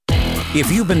If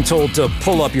you've been told to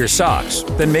pull up your socks,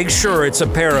 then make sure it's a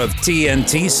pair of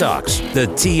TNT socks. The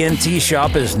TNT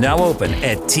shop is now open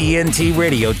at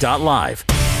tntradio.live.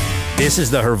 This is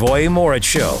the Hrvoje Morić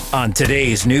Show on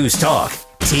today's News Talk,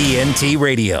 TNT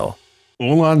Radio.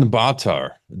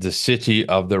 Ulaanbaatar, the city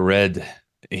of the red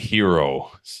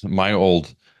hero, my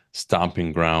old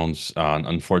stomping grounds.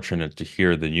 Unfortunate to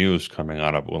hear the news coming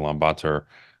out of Ulaanbaatar,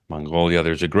 Mongolia.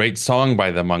 There's a great song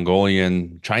by the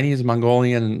Chinese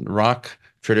Mongolian rock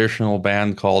traditional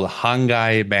band called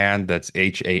Hangai Band. That's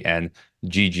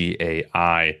Hangggai.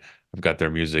 I've got their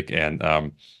music,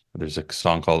 and there's a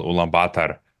song called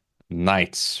Ulaanbaatar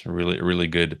Nights. Really, really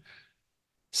good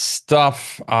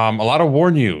stuff. A lot of war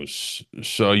news.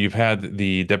 So you've had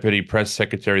the Deputy Press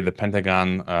Secretary of the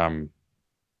Pentagon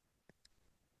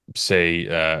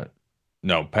Pentagon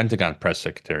Press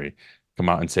Secretary come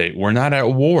out and say, we're not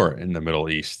at war in the Middle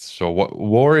East. So what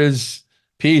war is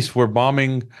peace. We're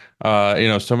bombing,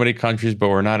 so many countries, but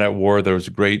we're not at war. There was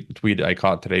a great tweet I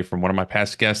caught today from one of my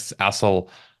past guests, Asal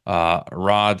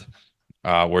Rod,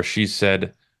 where she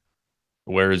said,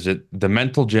 where is it? The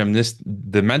mental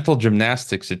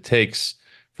gymnastics it takes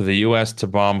for the U.S. to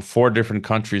bomb 4 different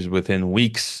countries within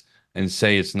weeks and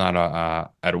say it's not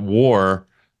at war.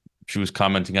 She was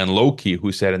commenting on Loki,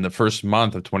 who said in the first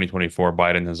month of 2024,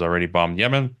 Biden has already bombed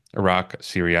Yemen, Iraq,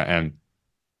 Syria, and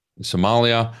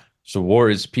Somalia. So war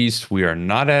is peace. We are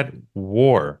not at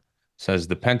war, says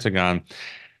the Pentagon.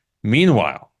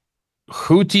 Meanwhile,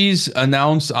 Houthis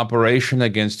announce operation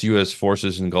against U.S.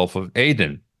 forces in Gulf of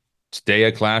Aden. Today,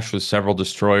 a clash with several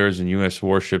destroyers and U.S.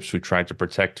 warships who tried to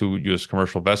protect 2 U.S.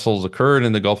 commercial vessels occurred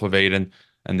in the Gulf of Aden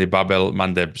and the Bab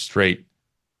el-Mandeb Strait.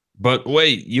 But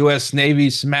wait, U.S. Navy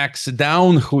smacks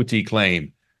down Houthi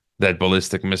claim that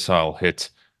ballistic missile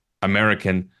hit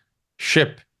American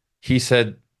ship. He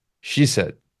said, she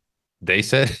said, they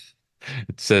said.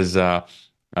 It says,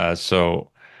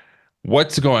 so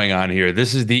what's going on here?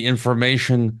 This is the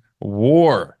information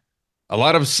war. A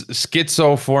lot of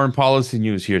schizo foreign policy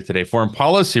news here today. Foreign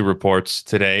policy reports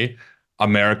today,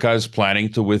 America is planning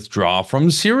to withdraw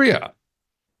from Syria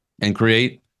and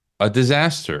create a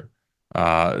disaster.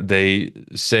 They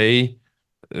say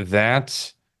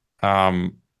that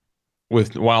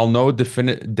while no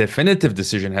definitive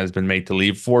decision has been made to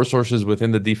leave, 4 sources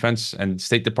within the Defense and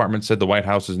State Department said the White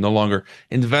House is no longer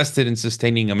invested in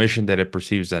sustaining a mission that it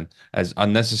perceives as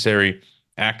unnecessary.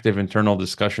 Active internal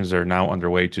discussions are now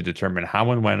underway to determine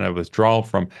how and when a withdrawal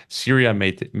from Syria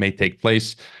may take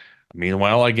place.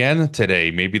 Meanwhile, again today,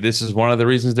 maybe this is one of the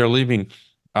reasons they're leaving.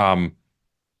 3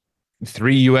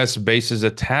 U.S. bases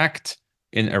attacked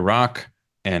in Iraq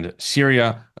and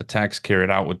Syria, attacks carried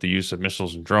out with the use of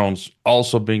missiles and drones.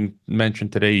 Also being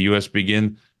mentioned today, U.S.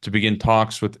 begin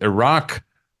talks with Iraq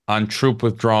on troop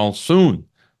withdrawal soon.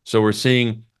 So we're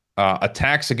seeing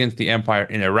attacks against the empire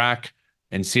in Iraq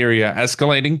and Syria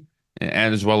escalating,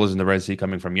 and as well as in the Red Sea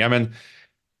coming from Yemen.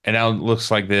 And now it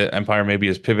looks like the empire maybe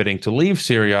is pivoting to leave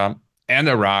Syria and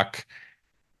Iraq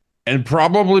and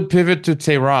probably pivot to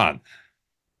Tehran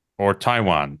or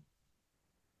Taiwan,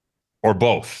 or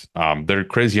both. They're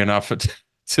crazy enough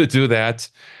to do that.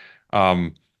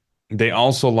 They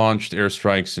also launched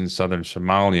airstrikes in southern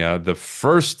Somalia, the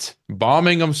first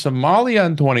bombing of Somalia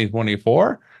in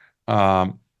 2024.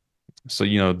 So,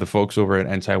 the folks over at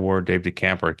Anti-War, Dave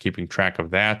DeCamp, are keeping track of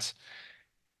that.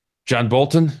 John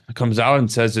Bolton comes out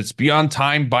and says it's beyond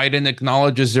time Biden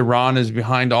acknowledges Iran is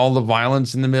behind all the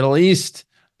violence in the Middle East.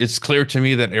 It's clear to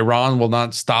me that Iran will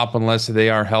not stop unless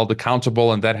they are held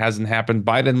accountable, and that hasn't happened.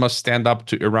 Biden must stand up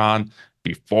to Iran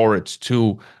before it's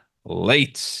too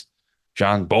late.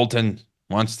 John Bolton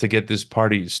wants to get this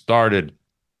party started,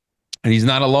 and he's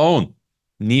not alone.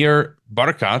 Nir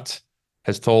Barkat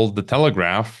has told The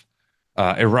Telegraph,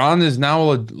 Iran is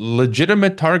now a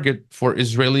legitimate target for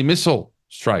Israeli missile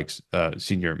strikes,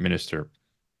 senior minister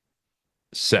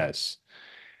says.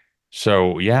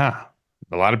 So, yeah.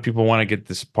 A lot of people want to get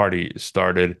this party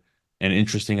started. An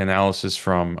interesting analysis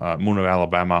from Moon of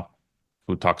Alabama,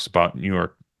 who talks about New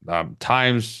York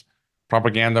Times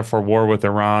propaganda for war with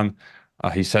Iran.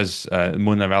 He says,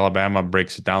 Moon of Alabama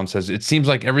breaks it down, says, it seems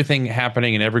like everything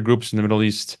happening in every groups in the Middle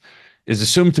East is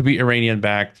assumed to be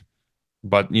Iranian-backed,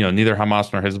 but neither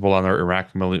Hamas nor Hezbollah nor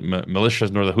Iraq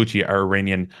militias nor the Houthi are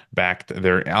Iranian-backed.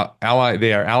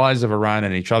 They are allies of Iran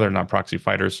and each other, not proxy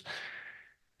fighters.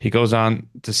 He goes on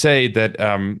to say that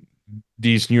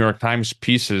these New York Times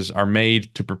pieces are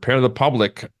made to prepare the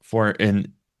public for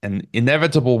an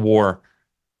inevitable war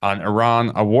on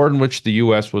Iran, a war in which the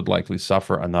U.S. would likely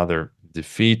suffer another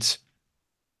defeat.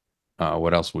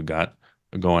 What else we got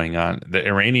going on? The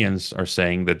Iranians are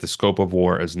saying that the scope of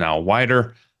war is now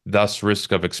wider. Thus,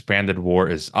 risk of expanded war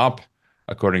is up,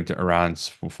 according to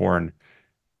Iran's foreign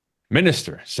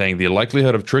minister, saying the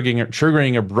likelihood of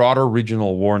triggering a broader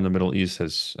regional war in the Middle East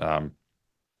has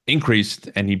increased,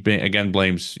 and he again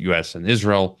blames U.S. and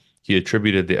Israel. He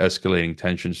attributed the escalating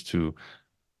tensions to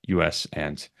U.S.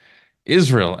 and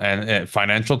Israel. And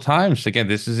Financial Times, again,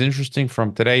 this is interesting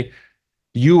from today.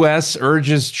 U.S.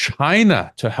 urges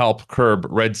China to help curb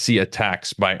Red Sea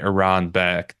attacks by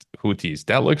Iran-backed Houthis.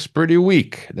 That looks pretty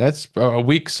weak. That's a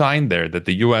weak sign there that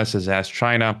the U.S. has asked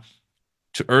China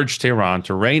to urge Tehran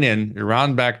to rein in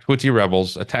Iran-backed Houthi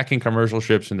rebels attacking commercial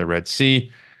ships in the Red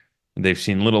Sea. They've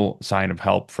seen little sign of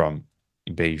help from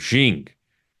Beijing.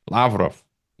 Lavrov,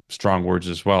 strong words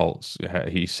as well.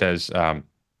 He says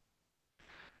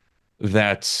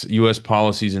that U.S.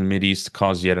 policies in the Mideast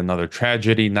caused yet another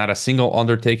tragedy. Not a single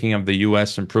undertaking of the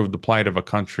U.S. improved the plight of a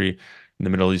country in the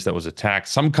Middle East that was attacked.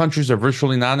 Some countries are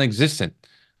virtually non-existent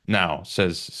now,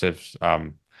 says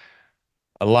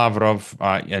Lavrov.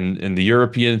 And in the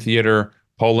European theater,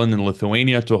 Poland and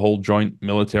Lithuania to hold joint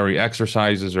military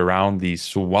exercises around the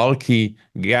Suwalki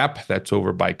Gap that's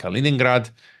over by Kaliningrad.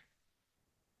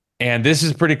 And this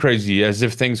is pretty crazy, as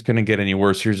if things couldn't get any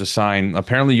worse. Here's a sign.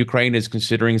 Apparently, Ukraine is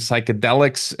considering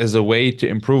psychedelics as a way to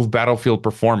improve battlefield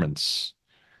performance.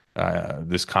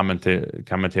 This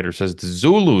commentator says the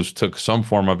Zulus took some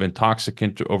form of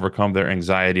intoxicant to overcome their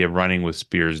anxiety of running with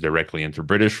spears directly into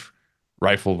British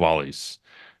rifle volleys.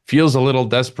 Feels a little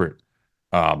desperate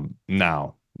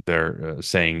now. They're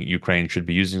saying Ukraine should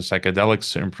be using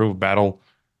psychedelics to improve battle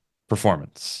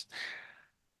performance.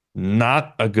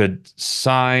 Not a good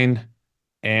sign.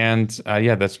 And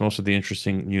that's most of the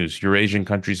interesting news. Eurasian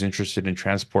countries interested in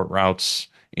transport routes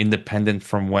independent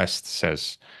from West,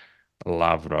 says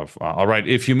Lavrov. All right.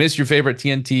 If you miss your favorite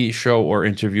TNT show or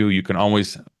interview, you can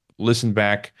always listen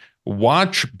back,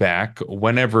 watch back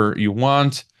whenever you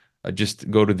want.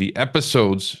 Just go to the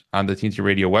episodes on the TNT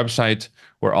Radio website.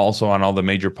 We're also on all the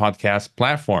major podcast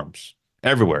platforms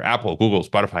everywhere: Apple, Google,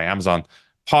 Spotify, Amazon,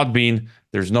 Podbean.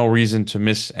 There's no reason to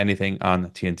miss anything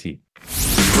on TNT.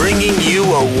 Bringing you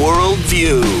a world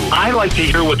view. I like to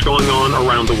hear what's going on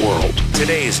around the world.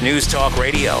 Today's News Talk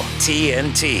Radio,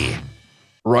 TNT.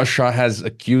 Russia has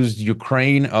accused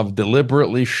Ukraine of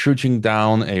deliberately shooting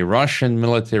down a Russian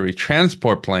military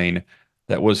transport plane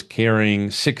that was carrying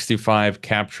 65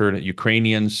 captured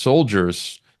Ukrainian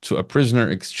soldiers to a prisoner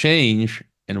exchange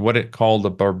in what it called a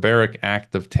barbaric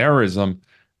act of terrorism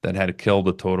that had killed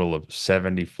a total of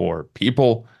 74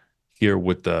 people. Here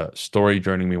with the story,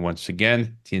 joining me once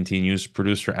again, TNT News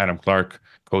producer Adam Clark,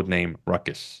 codename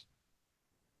Ruckus.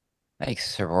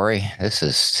 Thanks, Hrvoje. This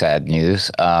is sad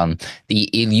news. The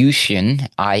Ilyushin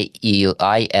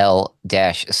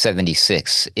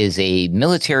IL-76 is a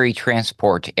military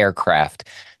transport aircraft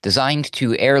designed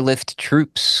to airlift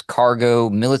troops, cargo,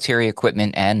 military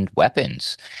equipment, and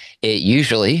weapons. It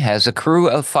usually has a crew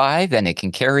of 5, and it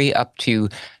can carry up to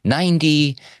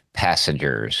 90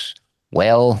 passengers.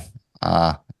 Well,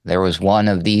 there was one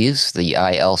of these, the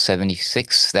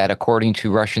IL-76, that according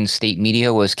to Russian state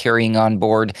media was carrying on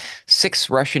board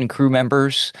 6 Russian crew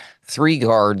members, 3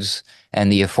 guards,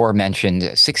 and the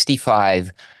aforementioned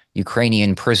 65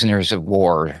 Ukrainian prisoners of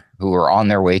war who were on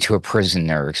their way to a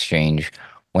prisoner exchange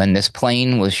when this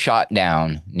plane was shot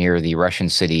down near the Russian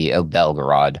city of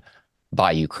Belgorod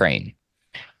by Ukraine.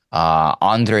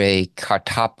 Andrei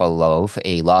Kartapalov,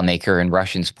 a lawmaker in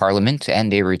Russia's parliament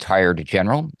and a retired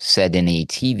general, said in a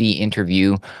TV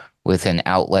interview with an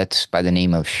outlet by the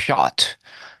name of Shot,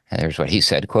 and there's what he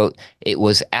said, quote, "It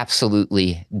was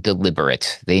absolutely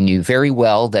deliberate. They knew very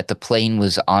well that the plane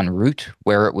was en route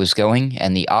where it was going,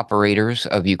 and the operators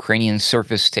of Ukrainian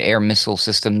surface-to-air missile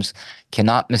systems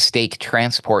cannot mistake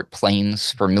transport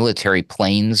planes for military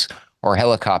planes or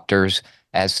helicopters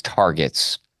as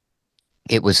targets.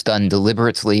 It was done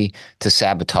deliberately to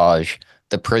sabotage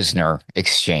the prisoner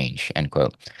exchange," end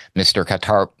quote. Mr.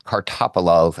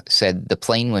 Kartapalov said the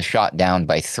plane was shot down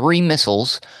by 3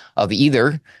 missiles of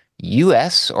either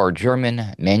U.S. or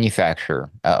German manufacture.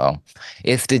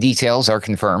 If the details are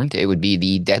confirmed, it would be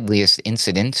the deadliest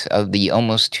incident of the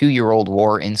almost 2-year-old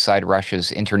war inside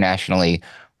Russia's internationally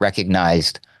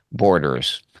recognized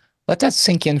borders. Let that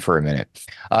sink in for a minute.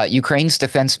 Ukraine's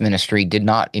defense ministry did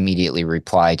not immediately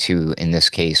reply to, in this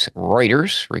case,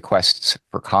 Reuters' requests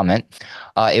for comment.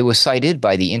 It was cited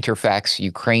by the Interfax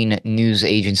Ukraine news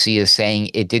agency as saying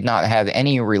it did not have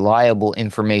any reliable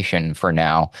information for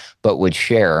now, but would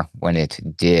share when it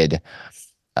did.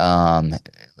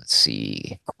 Let's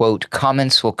see. Quote,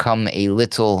 comments will come a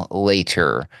little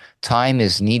later. Time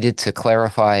is needed to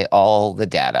clarify all the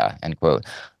data, end quote.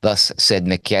 Thus said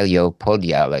Mikhailo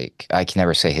Podolyak. I can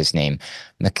never say his name.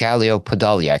 Mikhailo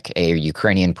Podolyak, a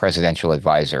Ukrainian presidential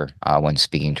advisor, when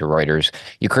speaking to Reuters.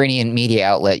 Ukrainian media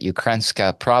outlet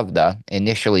Ukrainska Pravda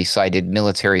initially cited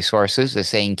military sources as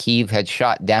saying Kyiv had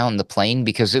shot down the plane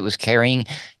because it was carrying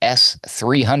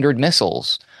S-300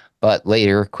 missiles, but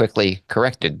later quickly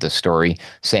corrected the story,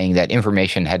 saying that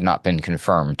information had not been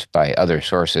confirmed by other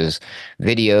sources.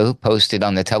 Video posted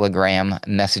on the Telegram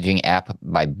messaging app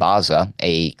by Baza,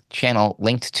 a channel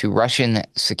linked to Russian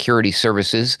security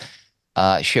services,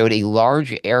 showed a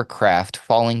large aircraft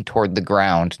falling toward the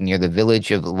ground near the village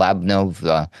of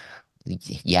Yablanova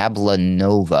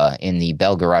in the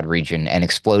Belgorod region and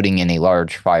exploding in a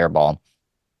large fireball.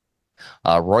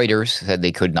 Reuters said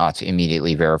they could not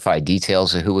immediately verify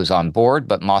details of who was on board,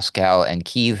 but Moscow and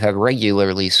Kyiv have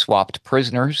regularly swapped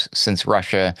prisoners since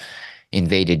Russia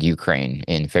invaded Ukraine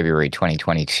in February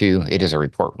 2022. It is a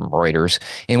report from Reuters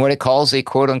in what it calls a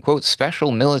quote-unquote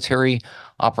special military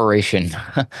operation.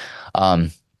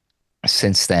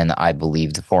 Since then, I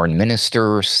believe the foreign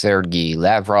minister, Sergei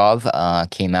Lavrov,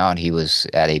 came out. He was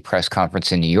at a press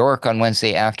conference in New York on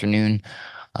Wednesday afternoon,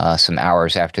 some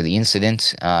hours after the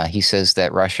incident. He says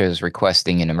that Russia is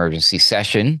requesting an emergency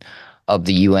session of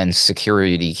the UN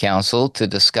Security Council to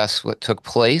discuss what took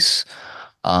place.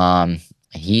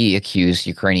 He accused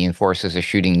Ukrainian forces of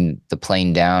shooting the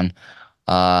plane down.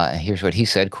 Here's what he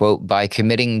said, quote, by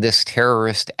committing this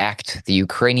terrorist act, the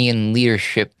Ukrainian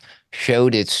leadership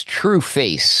showed its true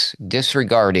face,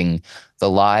 disregarding the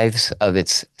lives of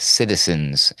its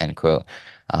citizens, end quote.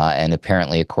 And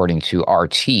apparently, according to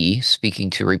RT, speaking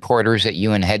to reporters at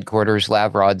UN headquarters,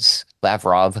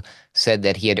 Lavrov said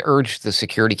that he had urged the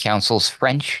Security Council's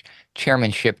French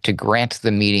chairmanship to grant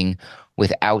the meeting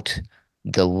without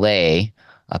delay.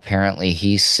 Apparently,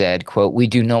 he said, quote, we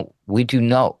do not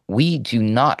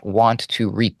want to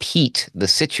repeat the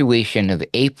situation of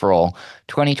April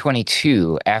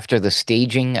 2022 after the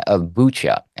staging of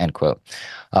Bucha, end quote,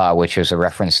 which is a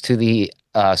reference to the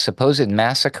supposed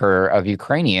massacre of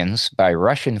Ukrainians by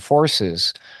Russian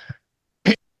forces,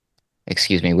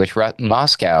 which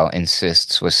Moscow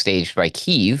insists was staged by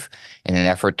Kyiv in an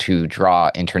effort to draw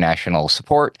international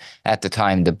support. At the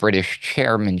time, the British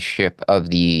chairmanship of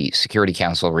the Security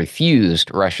Council refused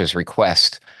Russia's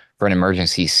request for an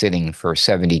emergency sitting for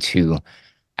 72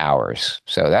 hours.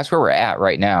 So that's where we're at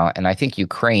right now. And I think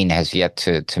Ukraine has yet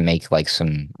to make like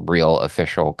some real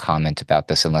official comment about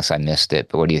this, unless I missed it.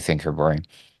 But what do you think, Hrvoje?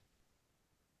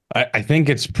 I think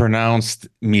it's pronounced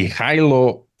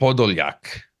Mikhailo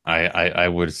Podolyak, I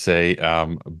would say.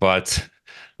 But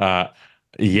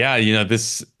yeah,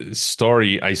 this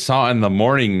story I saw in the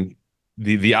morning,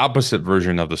 the opposite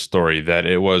version of the story, that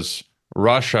it was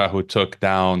Russia who took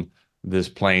down this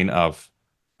plane of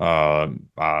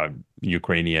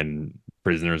Ukrainian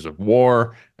prisoners of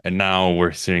war, and now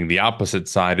we're seeing the opposite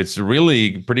side. It's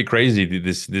really pretty crazy,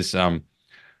 this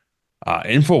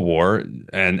info war,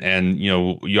 and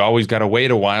you always got to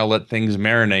wait a while, let things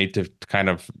marinate to kind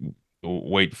of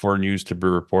wait for news to be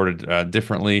reported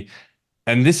differently.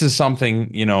 And this is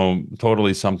something,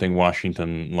 totally something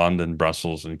Washington, London,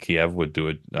 Brussels, and Kiev would do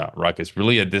it. Ruckus.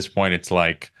 Really, at this point, it's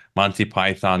like Monty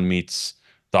Python meets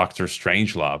Dr.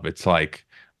 Strangelove. It's like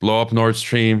blow up Nord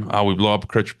Stream, we blow up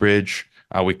Kerch Bridge,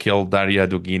 we kill Daria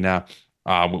Dugina,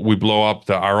 we blow up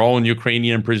our own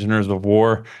Ukrainian prisoners of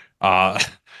war.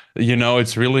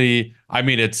 It's really,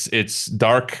 it's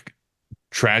dark,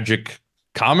 tragic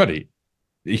comedy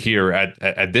here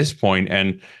at this point.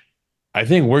 And I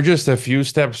think we're just a few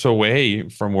steps away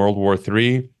from World War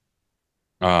III.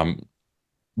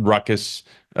 Ruckus,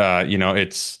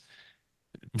 it's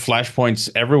flashpoints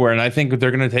everywhere, and I think they're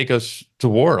going to take us to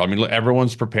war.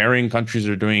 Everyone's preparing. Countries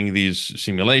are doing these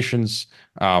simulations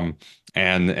and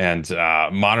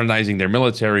modernizing their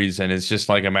militaries, and it's just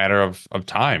like a matter of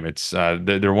time. It's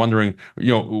they're wondering,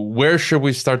 where should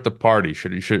we start the party?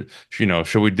 Should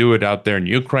we do it out there in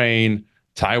Ukraine,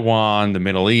 Taiwan, the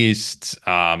Middle East,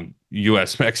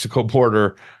 U.S.-Mexico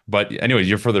border? But anyways,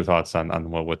 your further thoughts on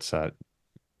what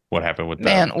happened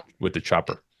with the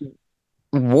chopper?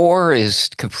 War is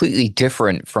completely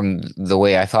different from the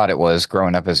way I thought it was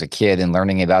growing up as a kid and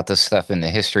learning about this stuff in the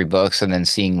history books, and then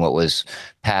seeing what was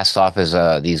passed off as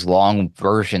these long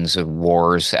versions of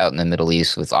wars out in the Middle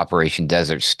East with Operation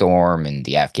Desert Storm and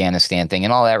the Afghanistan thing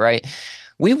and all that, right?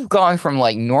 We've gone from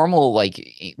like normal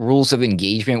like rules of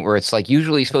engagement where it's like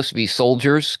usually supposed to be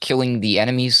soldiers killing the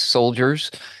enemy's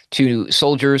soldiers to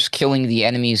soldiers killing the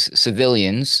enemy's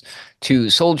civilians to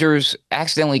soldiers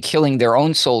accidentally killing their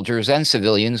own soldiers and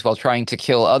civilians while trying to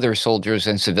kill other soldiers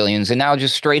and civilians, and now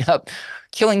just straight up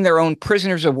killing their own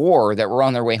prisoners of war that were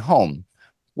on their way home.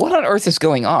 What on earth is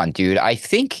going on, dude? I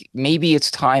think maybe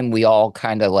it's time we all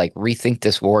kind of like rethink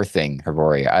this war thing,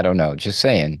 Hrvoje. I don't know. Just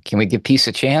saying. Can we give peace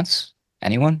a chance?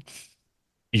 Anyone?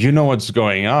 You know what's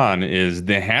going on is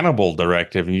the Hannibal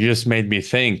directive, and you just made me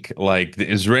think, like, the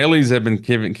Israelis have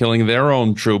been killing their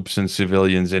own troops and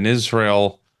civilians in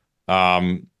Israel,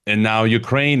 and now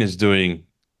Ukraine is doing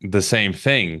the same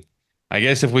thing. I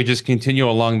guess if we just continue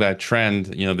along that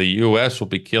trend, you know, the U.S. will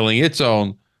be killing its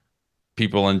own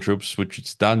people and troops, which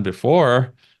it's done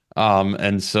before.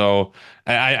 And so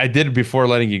I did, before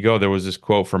letting you go, there was this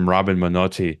quote from Robin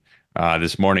Menotti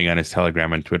this morning on his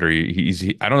Telegram and Twitter.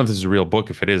 I don't know if this is a real book.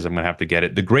 If it is, I'm going to have to get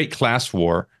it. The Great Class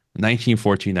War,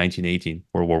 1914-1918,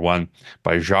 World War I,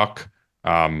 by Jacques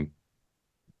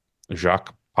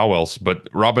Pauwels. But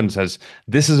Robin says,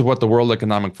 this is what the World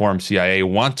Economic Forum, CIA,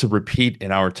 want to repeat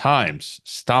in our times.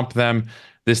 Stop them.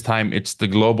 This time it's the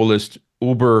globalist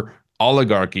Uber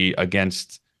oligarchy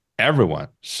against everyone.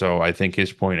 So I think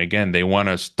his point, again, they want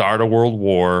to start a world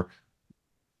war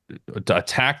to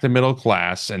attack the middle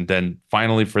class, and then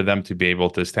finally for them to be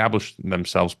able to establish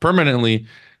themselves permanently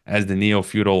as the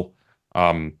neo-feudal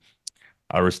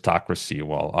aristocracy.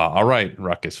 Well, all right,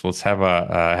 Ruckus, let's have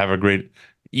a great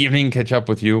evening. Catch up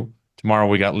with you tomorrow.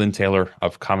 We got Lynne Taylor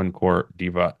of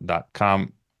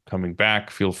CommonCoreDiva.com coming back.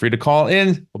 Feel free to call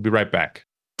in. We'll be right back.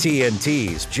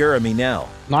 TNT's Jeremy Nell.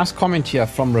 Nice comment here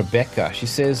from Rebecca. She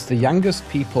says the youngest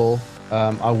people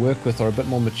I work with are a bit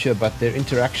more mature, but their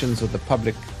interactions with the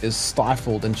public is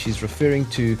stifled, and she's referring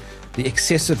to the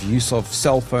excessive use of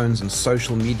cell phones and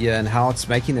social media and how it's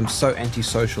making them so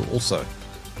antisocial also.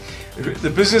 The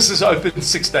business is open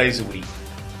 6 days a week.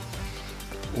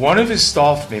 One of his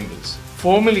staff members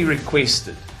formally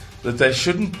requested that they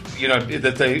shouldn't,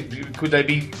 that they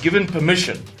be given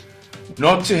permission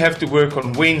not to have to work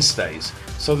on Wednesdays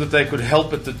so that they could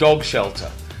help at the dog shelter.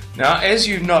 Now, as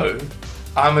you know,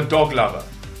 I'm a dog lover.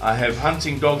 I have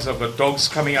hunting dogs. I've got dogs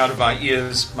coming out of my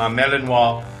ears, my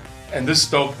Malinois, and this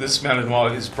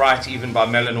Malinois is bright even by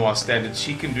Malinois standards.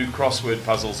 She can do crossword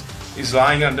puzzles, is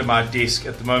lying under my desk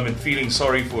at the moment feeling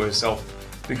sorry for herself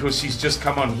because she's just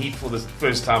come on heat for the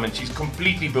first time and she's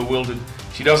completely bewildered.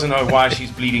 She doesn't know why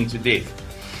she's bleeding to death.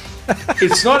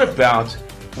 It's not about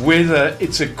whether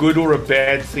it's a good or a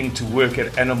bad thing to work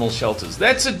at animal shelters.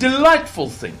 That's a delightful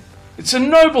thing. It's a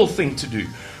noble thing to do.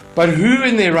 But who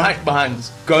in their right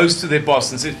minds goes to their boss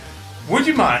and says, would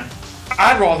you mind?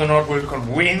 I'd rather not work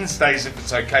on Wednesdays if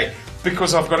it's okay,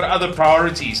 because I've got other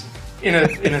priorities in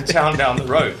a town down the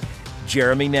road.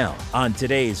 Jeremy Nell on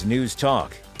today's News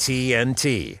Talk,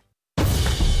 TNT.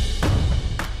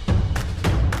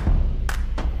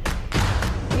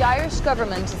 The Irish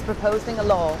government is proposing a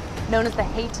law known as the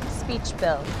Hate Speech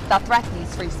Bill that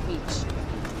threatens free speech.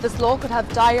 This law could have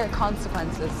dire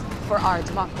consequences for our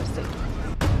democracy.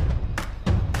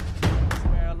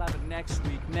 Next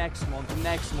week, next month, and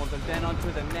then on to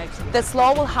the next week. This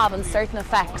law will have uncertain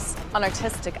effects on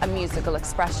artistic and musical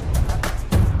expression.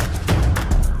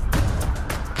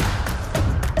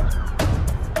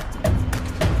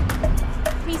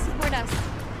 Please support us.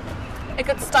 It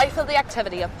could stifle the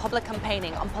activity of public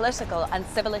campaigning on political and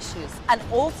civil issues, and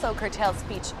also curtail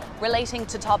speech relating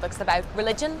to topics about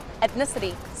religion,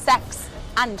 ethnicity, sex,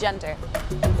 and gender.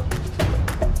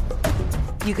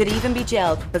 You could even be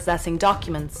jailed for possessing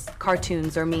documents,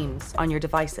 cartoons, or memes on your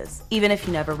devices, even if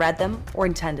you never read them or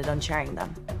intended on sharing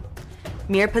them.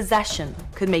 Mere possession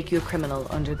could make you a criminal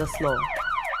under this law.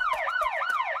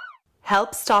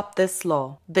 Help stop this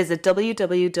law. Visit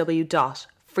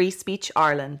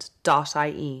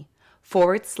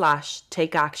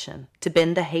www.freespeechireland.ie/take action to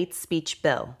bin the hate speech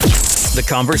bill. The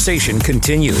conversation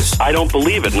continues. I don't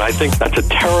believe it, and I think that's a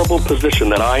terrible position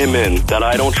that I am in, that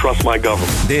I don't trust my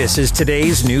government. This is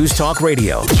today's News Talk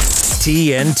Radio,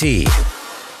 TNT.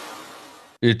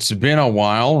 It's been a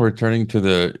while. Returning to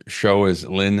the show is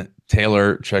Lynne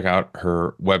Taylor. Check out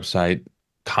her website,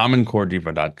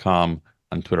 CommonCoreDiva.com,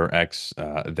 on Twitter X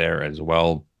there as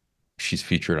well. She's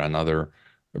featured on other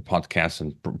podcasts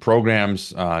and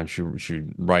programs. She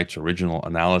writes original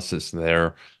analysis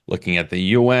there, looking at the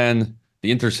UN,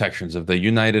 the intersections of the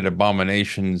United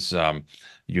Abominations,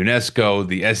 UNESCO,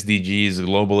 the SDGs,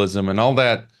 globalism, and all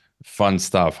that fun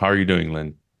stuff. How are you doing,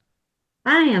 Lynne?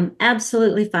 I am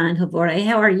absolutely fine, Hrvoje.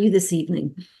 How are you this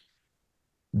evening?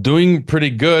 Doing pretty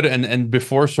good. And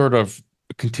before sort of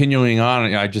continuing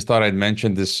on, I just thought I'd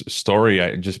mention this story.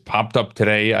 I just popped up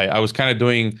today. I was kind of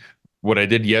doing what I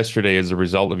did yesterday as a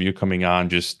result of you coming on,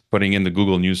 just putting in the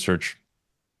Google News search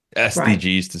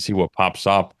SDGs to see what pops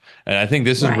up. And I think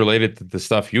this is related to the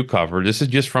stuff you covered. This is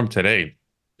just from today.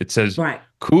 It says,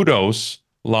 Kudos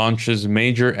launches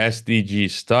major SDG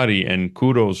study, and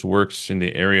Kudos works in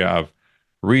the area of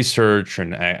research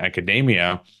and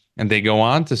academia. And they go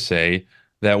on to say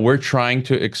that we're trying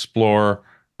to explore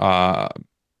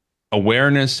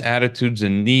awareness, attitudes,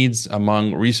 and needs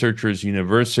among researchers,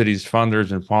 universities,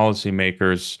 funders, and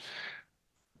policymakers.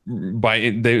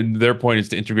 Their point is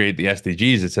to integrate the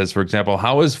SDGs. It says, for example,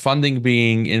 how is funding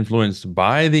being influenced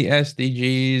by the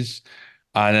SDGs?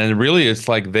 And then really, it's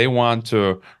like they want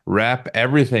to wrap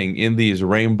everything in these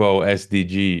rainbow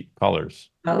SDG colors.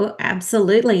 Oh,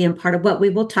 absolutely. And part of what we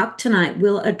will talk tonight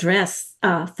will address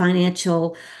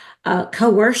financial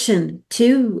coercion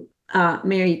to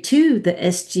married to the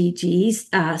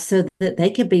SDGs so that they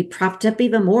can be propped up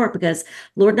even more, because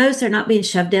Lord knows they're not being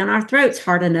shoved down our throats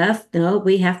hard enough. No,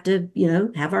 we have to,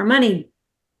 have our money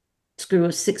screw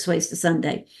us 6 ways to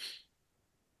Sunday.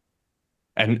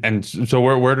 And so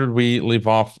where did we leave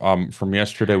off from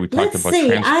yesterday? We talked about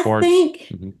transport.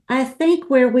 I think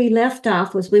where we left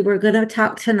off was we were going to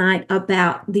talk tonight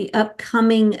about the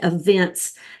upcoming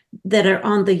events that are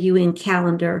on the UN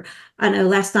calendar. I know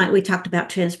last night we talked about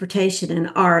transportation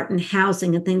and art and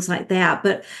housing and things like that.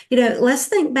 But, let's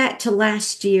think back to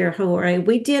last year, Hrvoje.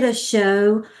 We did a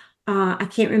show. I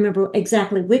can't remember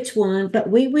exactly which one, but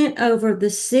we went over the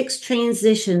 6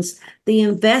 transitions, the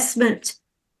investment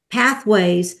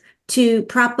pathways to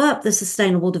prop up the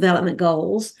Sustainable Development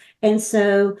Goals. And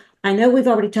so I know we've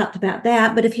already talked about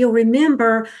that, but if you'll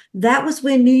remember, that was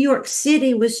when New York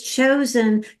City was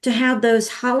chosen to have those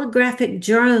holographic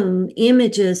drone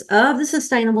images of the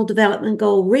Sustainable Development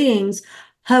Goal rings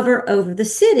hover over the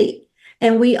city.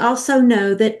 And we also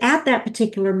know that at that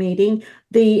particular meeting,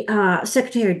 the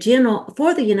Secretary General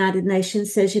for the United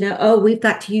Nations says, we've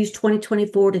got to use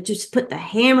 2024 to just put the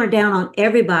hammer down on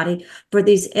everybody for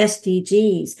these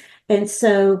SDGs. And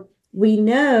so we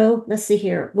know, let's see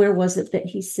here, where was it that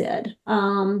he said?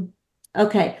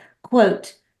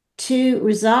 Quote, to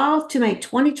resolve to make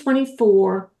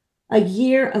 2024 a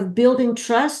year of building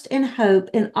trust and hope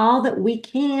in all that we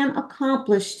can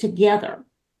accomplish together.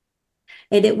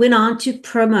 And it went on to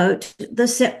promote the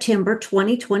September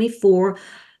 2024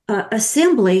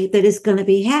 assembly that is going to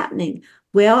be happening.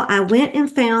 Well, I went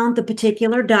and found the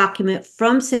particular document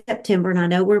from September, and I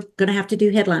know we're going to have to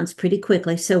do headlines pretty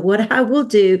quickly. So what I will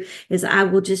do is I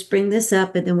will just bring this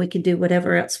up, and then we can do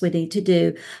whatever else we need to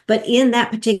do. But in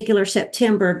that particular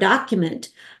September document,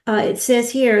 it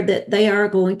says here that they are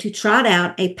going to trot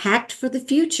out a pact for the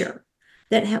future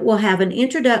that will have an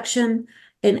introduction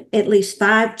in at least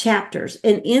 5 chapters.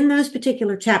 And in those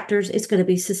particular chapters, it's going to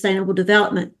be sustainable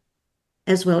development,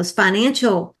 as well as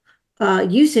financial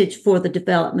usage for the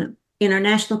development,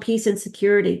 international peace and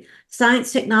security,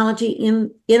 science, technology,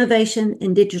 innovation,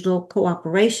 and digital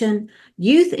cooperation,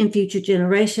 youth and future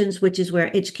generations, which is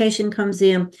where education comes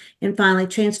in, and finally,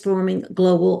 transforming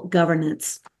global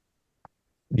governance.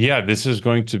 Yeah, this is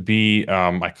going to be,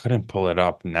 I couldn't pull it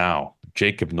up now.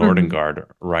 Jacob Nordengard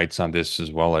writes on this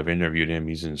as well. I've interviewed him.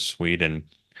 He's in Sweden.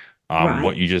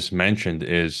 What you just mentioned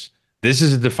is this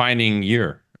is a defining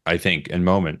year, I think, and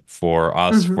moment for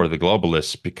us, for the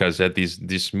globalists, because at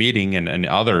this meeting and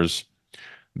others,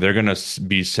 they're going to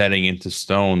be setting into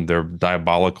stone their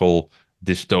diabolical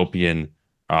dystopian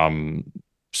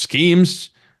schemes.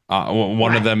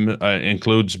 One of them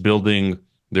includes building,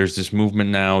 there's this movement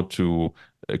now to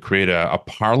create a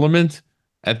parliament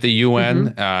at the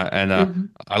UN,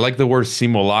 I like the word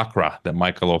simulacra that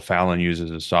Michael O'Fallon uses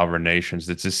as sovereign nations.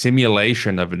 It's a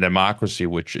simulation of a democracy,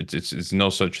 which it's no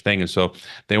such thing. And so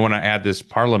they want to add this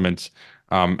parliament.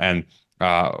 I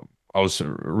was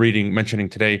mentioning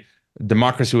today,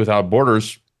 Democracy Without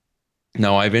Borders.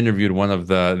 Now, I've interviewed one of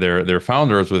their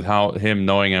founders without him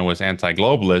knowing I was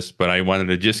anti-globalist, but I wanted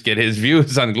to just get his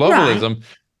views on globalism.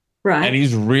 Right. And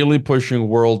he's really pushing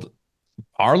world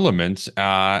parliament,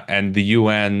 and the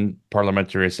UN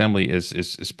Parliamentary Assembly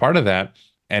is part of that.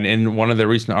 And in one of the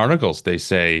recent articles, they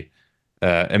say,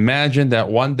 imagine that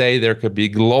one day there could be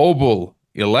global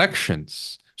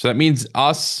elections. So that means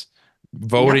us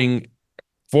voting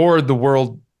for the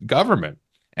world government.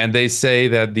 And they say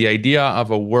that the idea of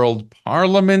a world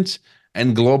parliament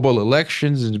and global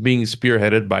elections is being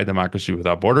spearheaded by Democracy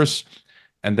Without Borders,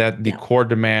 and that the core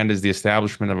demand is the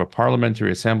establishment of a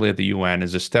parliamentary assembly at the UN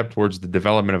is a step towards the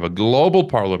development of a global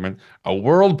parliament, a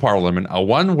world parliament, a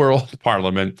one world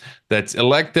parliament that's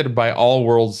elected by all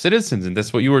world citizens. And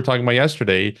that's what you were talking about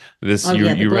yesterday.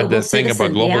 You read that thing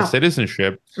about global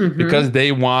citizenship, because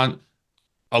they want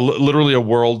literally a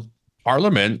world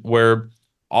parliament where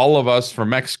all of us from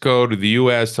Mexico to the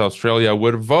US to Australia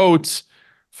would vote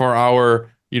for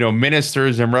our,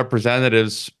 ministers and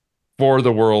representatives for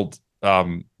the world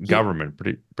government.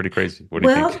 Pretty crazy. What do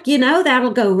you think?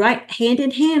 That'll go right hand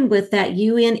in hand with that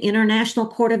UN International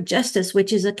Court of Justice,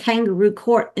 which is a kangaroo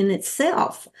court in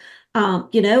itself.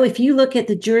 If you look at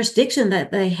the jurisdiction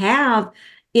that they have,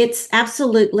 it's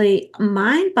absolutely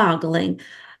mind-boggling,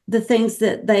 the things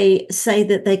that they say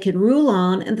that they can rule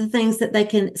on and the things that they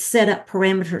can set up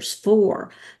parameters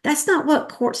for. That's not what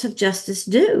courts of justice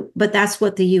do, but that's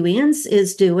what the UN's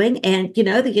is doing. And,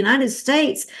 the United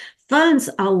States funds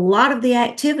a lot of the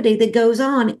activity that goes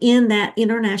on in that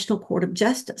International Court of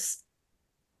Justice.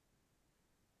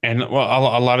 And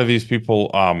well, a lot of these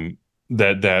people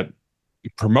that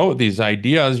promote these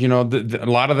ideas, a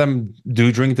lot of them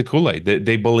do drink the Kool-Aid.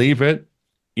 They believe it.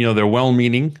 They're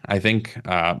well-meaning. I think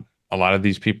a lot of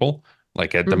these people,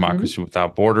 like at Democracy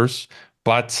Without Borders,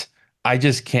 but I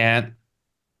just can't.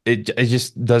 It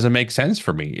just doesn't make sense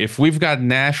for me. If we've got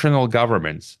national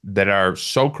governments that are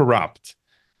so corrupt,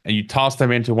 and you toss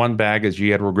them into one bag, as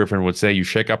G. Edward Griffin would say, you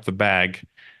shake up the bag,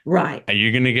 right? And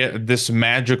you're going to get this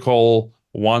magical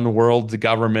one world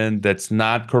government that's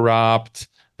not corrupt,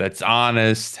 that's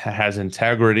honest, has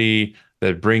integrity,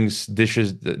 that brings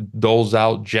that doles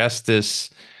out justice.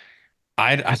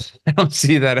 I don't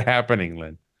see that happening,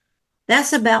 Lynn.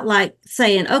 That's about like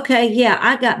saying, okay, yeah,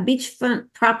 I got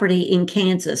beachfront property in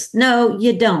Kansas. No,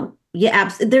 you don't.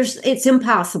 It's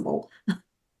impossible.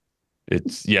 It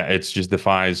just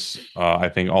defies, I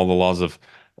think, all the laws of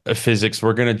physics.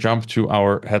 We're going to jump to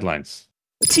our headlines.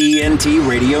 TNT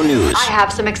Radio News. I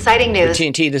have some exciting news. For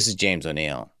TNT, this is James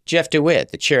O'Neill. Jeff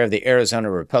DeWitt, the chair of the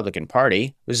Arizona Republican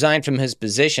Party, resigned from his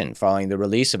position following the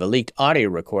release of a leaked audio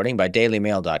recording by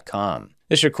DailyMail.com.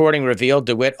 This recording revealed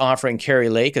DeWitt offering Kari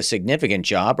Lake a significant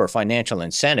job or financial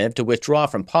incentive to withdraw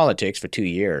from politics for 2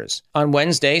 years. On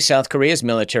Wednesday, South Korea's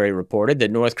military reported that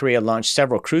North Korea launched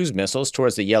several cruise missiles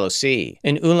towards the Yellow Sea.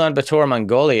 In Ulaanbaatar,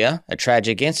 Mongolia, a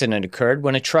tragic incident occurred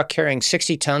when a truck carrying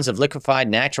 60 tons of liquefied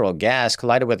natural gas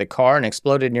collided with a car and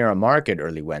exploded near a market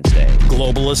early Wednesday.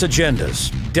 Globalist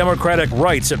agendas, democratic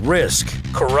rights at risk,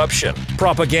 corruption,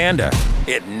 propaganda.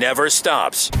 It never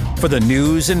stops. For the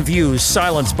news and views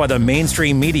silenced by the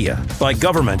mainstream media, by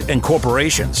government and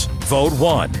corporations, vote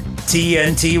 1.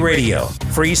 TNT Radio.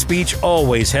 Free speech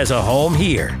always has a home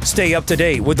here. Stay up to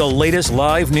date with the latest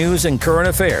live news and current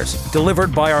affairs,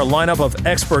 delivered by our lineup of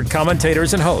expert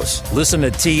commentators and hosts. Listen to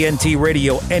TNT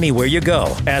Radio anywhere you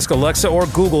go. Ask Alexa or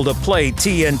Google to play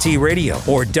TNT Radio,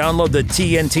 or download the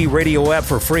TNT Radio app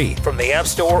for free from the App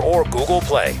Store or Google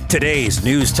Play. Today's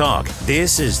News Talk.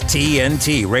 This is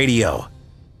TNT Radio.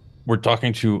 We're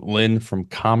talking to Lynne from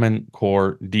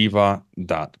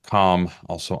CommonCoreDiva.com,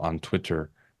 also on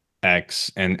Twitter,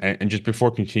 X. And just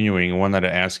before continuing, I wanted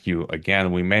to ask you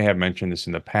again, we may have mentioned this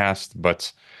in the past,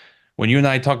 but when you and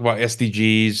I talk about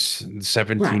SDGs,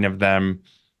 17 of them,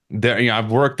 there,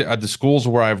 I've worked at the schools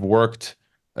where I've worked,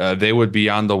 they would be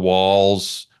on the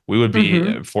walls. We would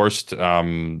be forced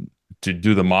to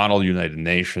do the Model United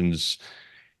Nations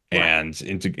and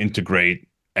integrate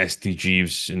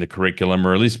SDGs in the curriculum,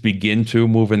 or at least begin to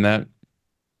move in that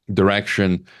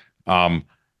direction.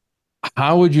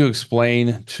 How would you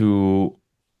explain to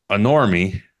a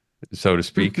normie, so to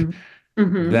speak,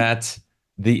 that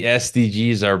the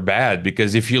SDGs are bad?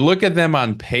 Because if you look at them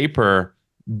on paper,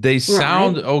 they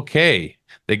sound okay.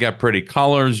 They got pretty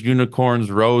colors,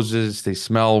 unicorns, roses. They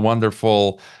smell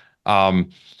wonderful. I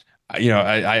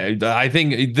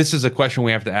think this is a question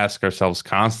we have to ask ourselves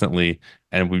constantly,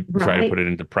 and we try to put it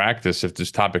into practice. If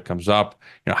this topic comes up,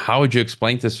 how would you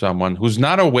explain to someone who's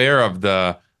not aware of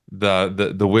the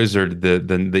wizard,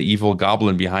 the evil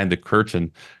goblin behind the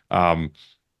curtain? That's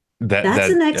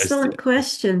an excellent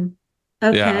question.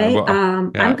 Okay,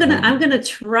 I'm gonna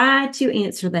try to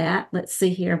answer that. Let's see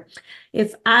here.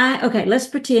 Let's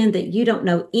pretend that you don't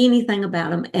know anything about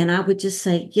them, and I would just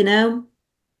say,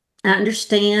 I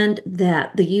understand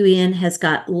that the UN has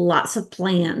got lots of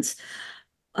plans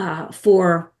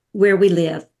for where we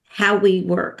live, how we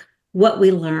work, what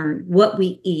we learn, what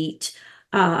we eat,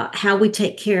 how we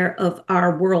take care of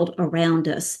our world around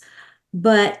us.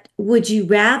 But would you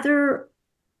rather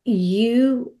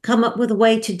you come up with a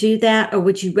way to do that, or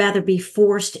would you rather be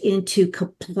forced into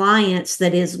compliance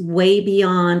that is way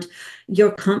beyond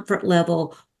your comfort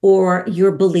level or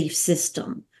your belief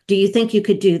system? Do you think you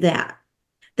could do that?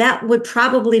 that would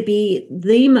probably be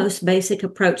the most basic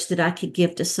approach that I could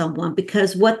give to someone,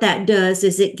 because what that does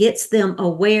is it gets them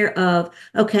aware of,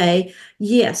 okay,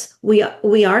 yes,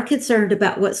 we are concerned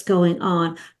about what's going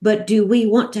on, but do we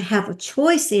want to have a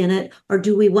choice in it, or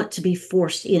do we want to be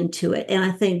forced into it? And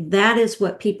I think that is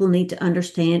what people need to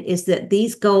understand, is that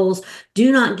these goals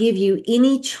do not give you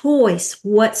any choice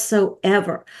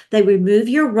whatsoever. They remove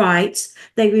your rights.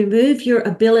 They remove your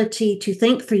ability to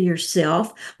think for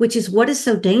yourself, which is what is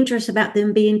so dangerous about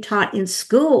them being taught in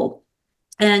school.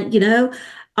 And,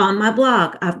 on my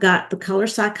blog, I've got the color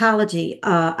psychology.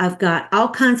 I've got all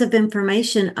kinds of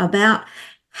information about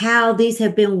how these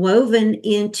have been woven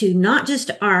into not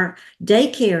just our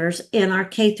daycares and our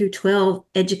K through 12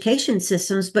 education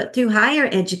systems, but through higher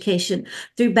education,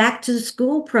 through back to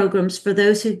school programs for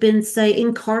those who've been, say,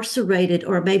 incarcerated,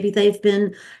 or maybe they've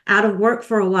been out of work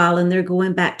for a while and they're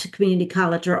going back to community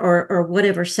college or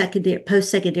whatever secondary,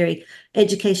 post-secondary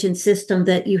education system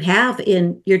that you have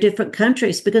in your different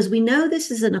countries, because we know this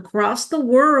is an across the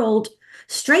world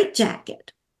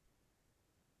straitjacket.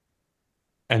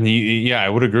 And I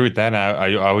would agree with that.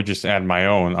 I would just add my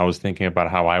own. I was thinking about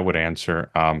how I would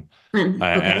answer. And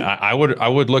I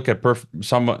would look at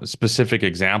some specific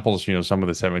examples. Some of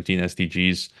the 17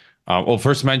 SDGs. Well,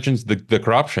 first mentions the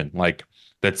corruption, like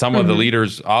that. Some of the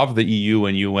leaders of the EU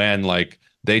and UN, like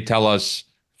they tell us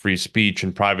free speech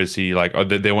and privacy. Like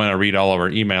they want to read all of our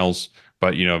emails,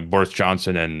 but Boris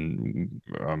Johnson and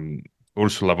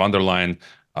Ursula von der Leyen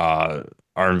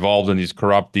are involved in these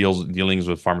corrupt dealings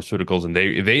with pharmaceuticals, and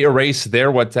they erase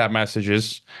their WhatsApp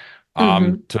messages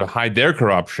to hide their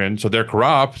corruption. So they're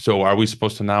corrupt. So are we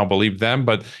supposed to now believe them?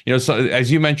 But so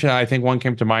as you mentioned, I think one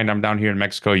came to mind. I'm down here in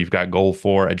Mexico. You've got Goal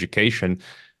 4 education,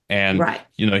 and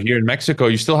here in Mexico,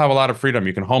 you still have a lot of freedom.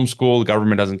 You can homeschool. The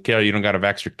government doesn't care. You don't got to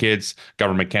vax your kids.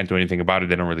 Government can't do anything about it.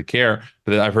 They don't really care.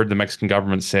 But I've heard the Mexican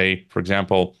government say, for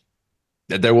example,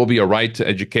 that there will be a right to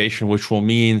education, which will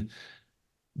mean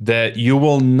that you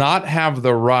will not have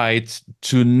the right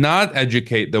to not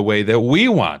educate the way that we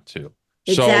want to.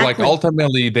 Exactly. So like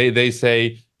ultimately they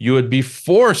say you would be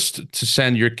forced to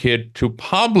send your kid to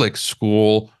public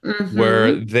school where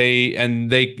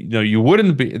you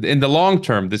wouldn't be in the long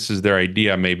term. This is their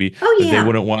idea, maybe. They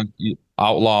wouldn't want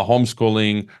outlaw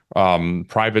homeschooling,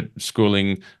 private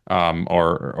schooling,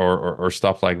 or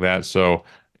stuff like that. So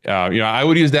I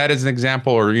would use that as an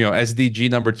example, or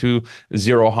SDG number 2,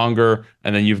 zero hunger,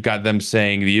 and then you've got them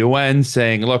saying, the UN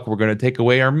saying, look, we're going to take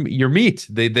away your meat.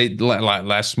 They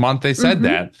last month they said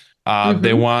that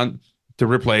they want to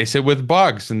replace it with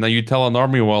bugs, and then you tell a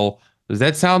normie, well, does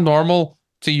that sound normal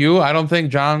to you? I don't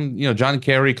think John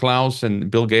Kerry, Klaus, and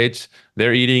Bill Gates,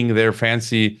 they're eating their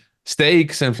fancy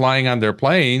steaks and flying on their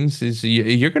planes.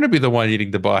 You're going to be the one eating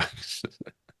the bugs.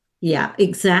 Yeah,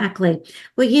 exactly.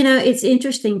 Well, it's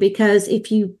interesting because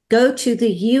if you go to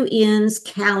the UN's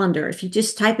calendar, if you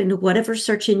just type into whatever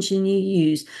search engine you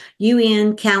use,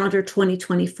 UN calendar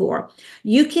 2024,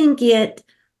 you can get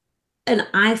an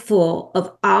eyeful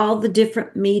of all the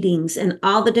different meetings and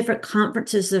all the different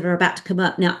conferences that are about to come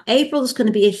up. Now, April is going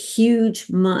to be a huge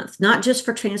month, not just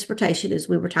for transportation, as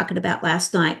we were talking about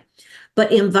last night,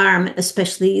 but environment,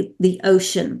 especially the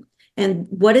ocean. And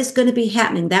what is going to be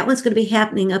happening? That one's going to be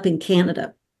happening up in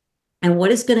Canada. And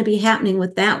what is going to be happening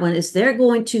with that one is they're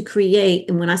going to create,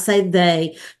 and when I say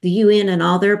they, the UN and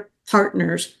all their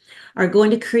partners are going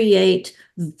to create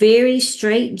very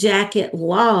straitjacket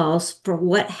laws for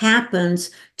what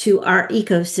happens to our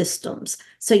ecosystems.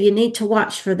 So you need to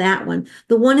watch for that one.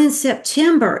 The one in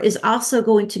September is also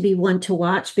going to be one to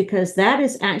watch, because that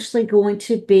is actually going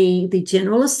to be the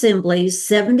General Assembly's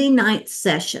 79th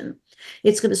session.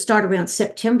 It's going to start around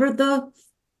September the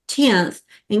 10th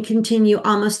and continue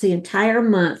almost the entire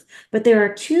month. But there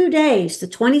are 2 days, the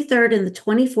 23rd and the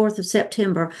 24th of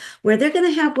September, where they're going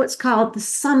to have what's called the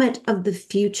Summit of the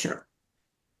Future.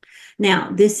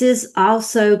 Now, this is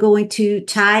also going to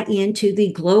tie into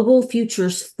the Global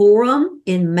Futures Forum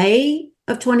in May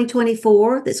of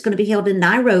 2024 that's going to be held in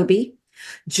Nairobi.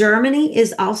 Germany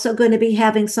is also going to be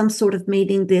having some sort of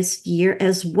meeting this year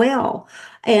as well.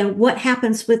 And what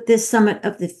happens with this Summit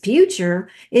of the Future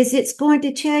is it's going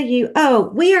to tell you,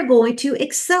 we are going to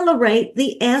accelerate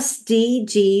the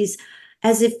SDGs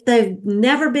as if they've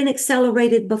never been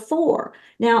accelerated before.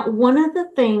 Now, one of the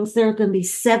things, there are going to be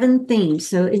 7 themes.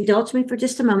 So indulge me for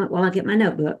just a moment while I get my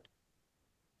notebook.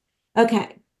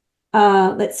 Okay,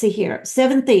 let's see here.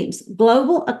 7 themes: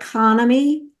 global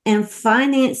economy and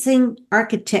financing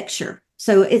architecture.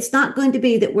 So it's not going to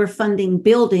be that we're funding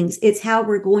buildings. It's how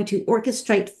we're going to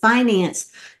orchestrate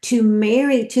finance to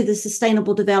marry to the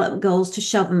Sustainable Development Goals to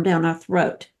shove them down our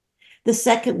throat. The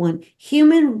second one,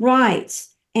 human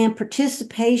rights and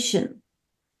participation.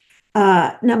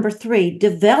 Number 3,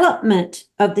 development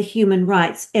of the human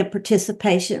rights and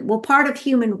participation. Well, part of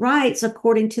human rights,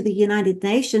 according to the United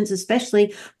Nations,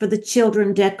 especially for the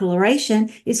Children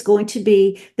Declaration, is going to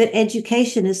be that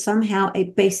education is somehow a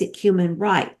basic human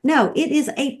right. No, it is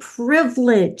a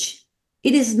privilege.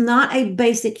 It is not a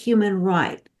basic human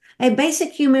right. A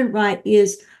basic human right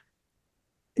is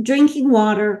drinking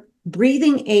water,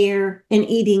 breathing air, and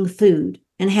eating food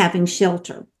and having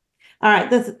shelter. All right,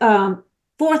 the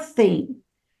 4th theme,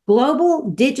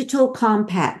 Global Digital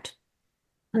Compact.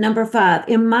 Number 5,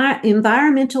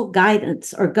 environmental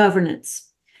guidance or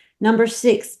governance. Number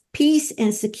 6, peace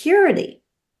and security,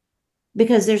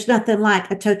 because there's nothing like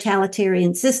a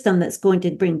totalitarian system that's going to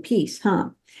bring peace, huh?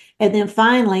 And then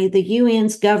finally, the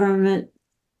UN's governance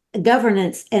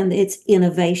and its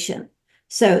innovation.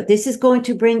 So this is going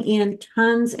to bring in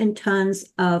tons and tons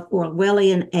of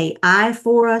Orwellian AI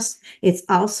for us. It's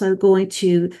also going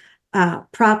to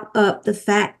prop up the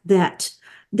fact that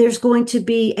there's going to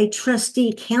be a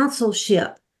trustee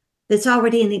councilship that's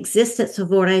already in existence,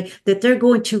 Hrvoje, that they're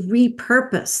going to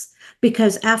repurpose,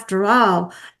 because after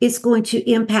all, it's going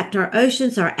to impact our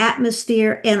oceans, our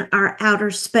atmosphere, and our outer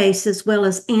space, as well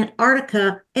as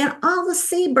Antarctica and all the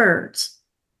seabirds.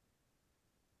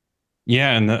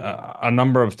 Yeah, and a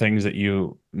number of things that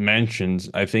you mentioned,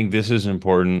 I think this is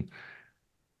important.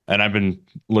 And I've been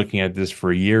looking at this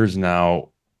for years now.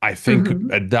 I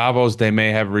think at Davos, they may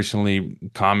have recently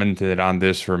commented on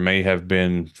this, or may have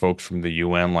been folks from the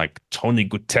UN like Tony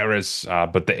Guterres,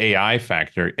 but the AI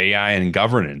factor, AI and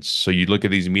governance. So you look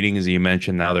at these meetings that you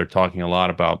mentioned, now they're talking a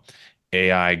lot about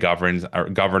AI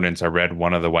governance. I read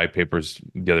one of the white papers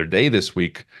the other day this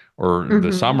week, or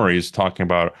the summaries talking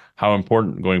about how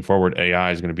important going forward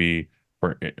AI is going to be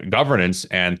for governance.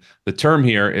 And the term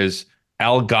here is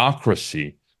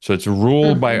algocracy. So it's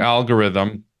ruled by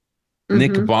algorithm.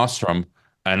 Nick Bostrom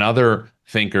and other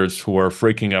thinkers who are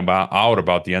freaking out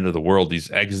about the end of the world,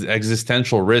 these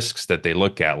existential risks that they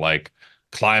look at, like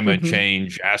climate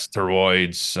change,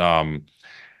 asteroids,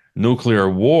 nuclear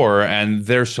war, and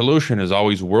their solution is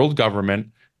always world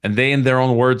government. And they, in their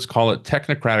own words, call it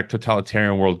technocratic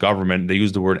totalitarian world government. They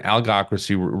use the word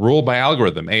algocracy, ruled by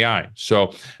algorithm, AI.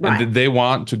 So and they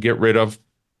want to get rid of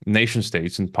nation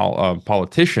states and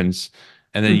politicians,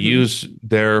 and then use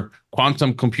their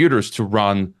quantum computers to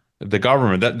run the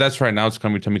government. That's right now it's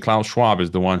coming to me. Klaus Schwab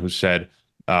is the one who said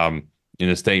in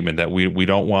a statement that we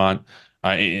don't want,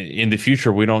 in the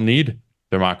future, we don't need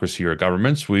democracy or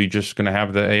governments. We're just going to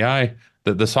have the AI,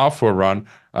 the software run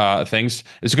things.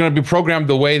 It's going to be programmed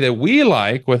the way that we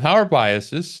like with our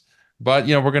biases, but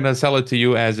we're going to sell it to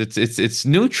you as it's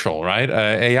neutral, right?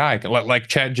 AI, like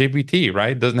ChatGPT,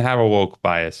 right? Doesn't have a woke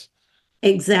bias.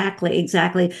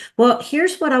 Exactly. Well,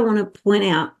 here's what I want to point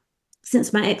out,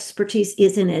 since my expertise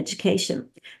is in education.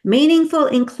 Meaningful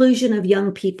inclusion of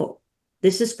young people.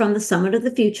 This is from the Summit of the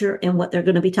Future and what they're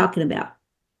going to be talking about.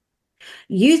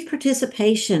 Youth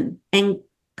participation and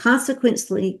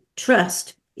consequently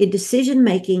trust in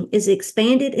decision-making is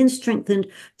expanded and strengthened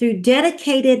through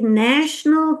dedicated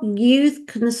national youth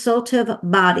consultative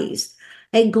bodies,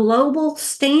 a global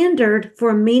standard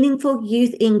for meaningful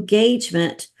youth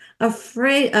engagement, a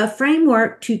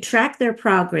framework to track their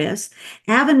progress,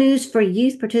 avenues for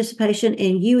youth participation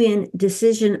in UN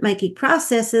decision-making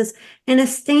processes, and a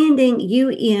standing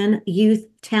UN youth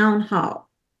town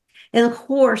hall. And of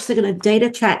course, they're going to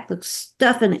data track the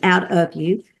stuffing out of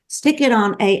you, stick it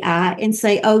on AI, and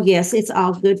say, oh, yes, it's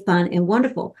all good, fun, and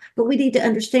wonderful. But we need to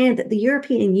understand that the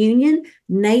European Union,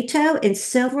 NATO, and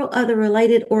several other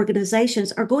related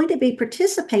organizations are going to be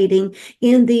participating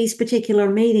in these particular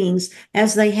meetings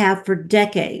as they have for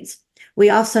decades. We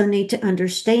also need to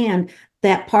understand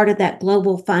that part of that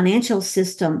global financial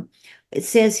system, it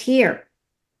says here,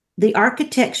 the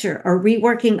architecture or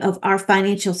reworking of our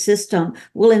financial system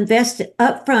will invest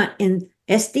upfront in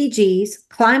SDGs,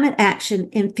 climate action,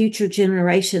 and future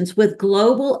generations with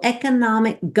global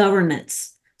economic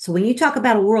governance. So when you talk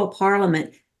about a world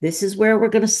parliament, this is where we're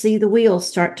going to see the wheels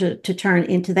start to turn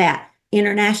into that.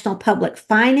 International public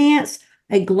finance,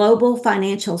 a global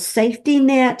financial safety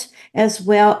net, as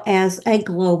well as a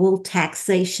global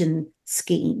taxation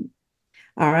scheme.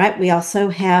 All right, we also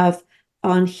have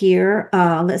on here,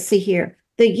 let's see here,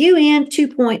 the UN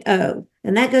 2.0,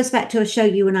 and that goes back to a show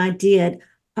you and I did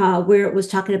where it was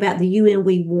talking about the UN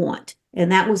we want.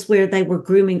 And that was where they were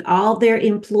grooming all their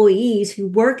employees who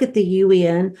work at the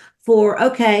UN for,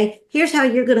 okay, here's how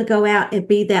you're going to go out and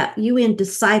be that UN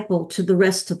disciple to the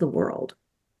rest of the world.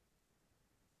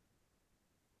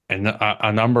 And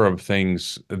a number of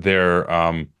things there.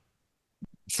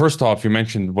 first off, you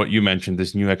mentioned what you mentioned,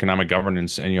 this new economic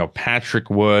governance, and Patrick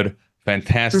Wood,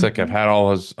 fantastic.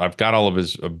 Mhm. I've got all of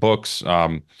his books.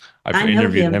 I've I know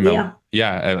interviewed him, him.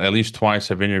 yeah. At least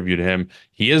twice I've interviewed him.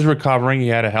 He is recovering. He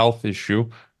had a health issue.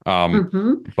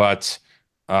 Mhm. But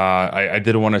I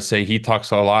did want to say he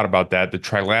talks a lot about that. The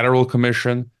Trilateral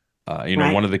Commission,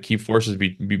 Right. one of the key forces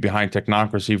behind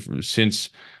technocracy since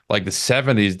like the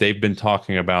 70s, they've been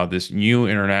talking about this new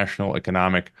international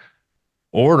economic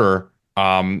order.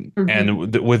 And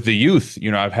with the youth,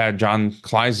 I've had John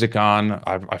Kleisik on.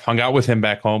 I've hung out with him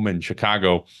back home in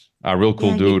Chicago. A real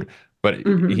cool Yeah, dude. But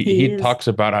he he is. talks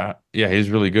about he's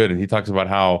really good, and he talks about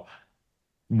how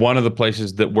one of the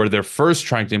places that where they're first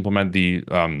trying to implement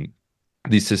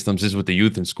these systems is with the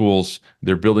youth in schools.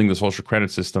 They're building the social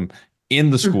credit system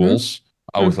in the schools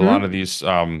with a lot of these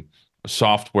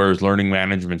softwares, learning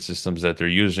management systems that they're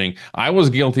using. I was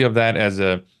guilty of that as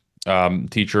a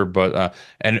teacher, but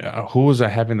who was I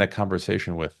having that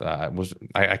conversation with?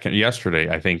 Yesterday,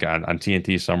 I think on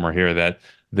TNT somewhere here, that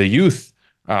the youth.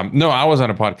 No, I was on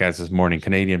a podcast this morning,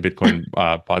 Canadian Bitcoin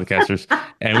podcasters,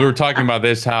 and we were talking about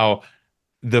this, how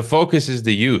the focus is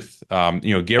the youth.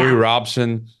 Gary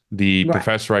Robson, the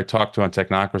professor I talked to on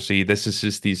technocracy, this is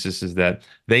his thesis, is that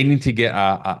they need to get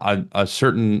a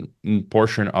certain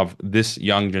portion of this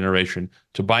young generation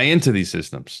to buy into these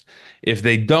systems. If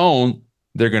they don't,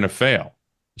 they're going to fail.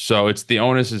 So the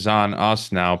onus is on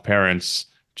us now, parents,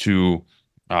 to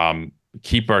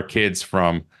keep our kids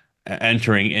from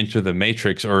entering into the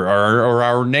matrix, or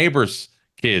our neighbors'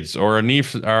 kids or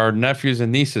our nephews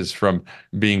and nieces from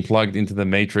being plugged into the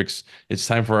matrix. It's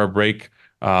time for our break.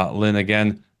 Lynn,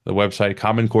 again, the website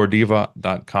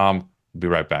commoncorediva.com. We'll be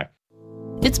right back.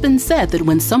 It's been said that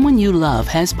when someone you love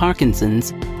has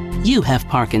Parkinson's, you have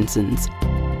Parkinson's.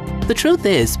 The truth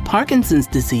is, Parkinson's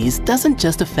disease doesn't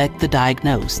just affect the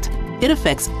diagnosed. It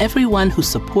affects everyone who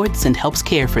supports and helps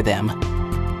care for them.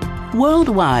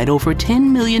 Worldwide, over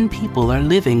 10 million people are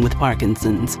living with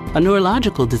Parkinson's, a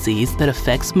neurological disease that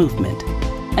affects movement.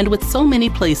 And with so many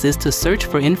places to search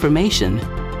for information,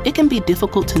 it can be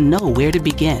difficult to know where to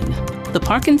begin. The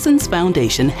Parkinson's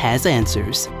Foundation has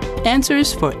answers.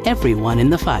 Answers for everyone in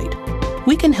the fight.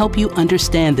 We can help you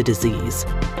understand the disease,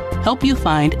 help you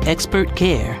find expert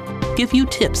care, give you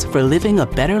tips for living a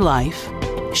better life,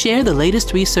 share the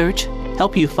latest research,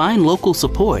 help you find local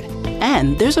support,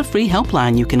 and there's a free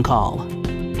helpline you can call.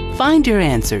 Find your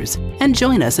answers and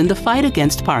join us in the fight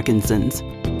against Parkinson's.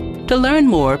 To learn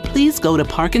more, please go to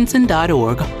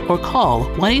parkinson.org or call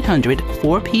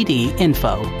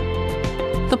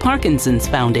 1-800-4PD-INFO. The Parkinson's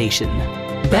Foundation.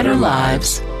 Better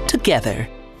lives together.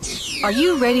 Are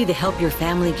you ready to help your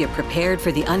family get prepared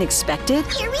for the unexpected?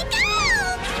 Here we go!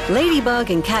 Ladybug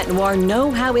and Cat Noir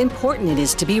know how important it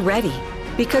is to be ready.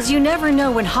 Because you never know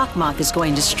when Hawkmoth is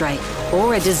going to strike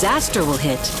or a disaster will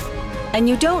hit. And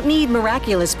you don't need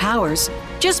miraculous powers.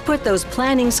 Just put those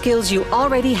planning skills you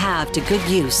already have to good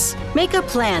use. Make a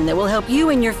plan that will help you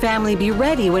and your family be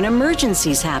ready when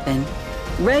emergencies happen.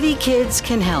 Ready Kids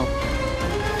can help.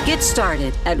 Get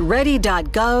started at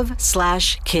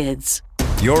ready.gov/kids.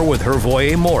 You're with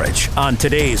Hrvoje Morić on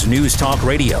today's News Talk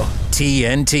Radio,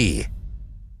 TNT.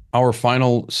 Our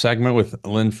final segment with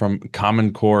Lynn from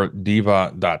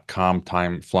commoncorediva.com.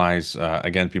 Time flies.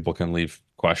 Again, people can leave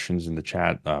questions in the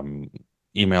chat,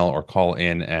 email or call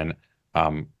in. And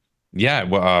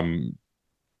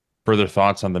further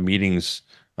thoughts on the meetings,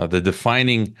 the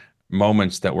defining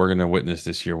moments that we're going to witness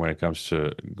this year when it comes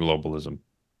to globalism.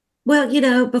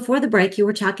 Well, before the break, you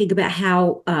were talking about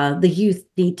how the youth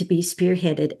need to be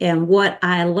spearheaded. And what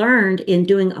I learned in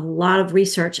doing a lot of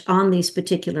research on these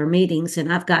particular meetings,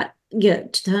 and I've got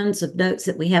tons of notes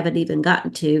that we haven't even gotten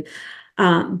to,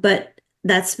 but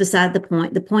that's beside the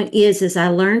point. The point is I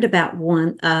learned about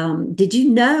one. Did you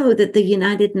know that the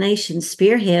United Nations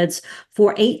spearheads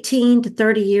for 18 to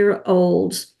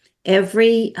 30-year-olds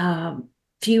every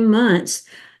few months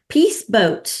peace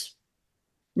boats?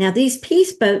 Now, these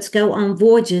peace boats go on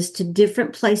voyages to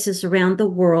different places around the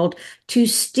world to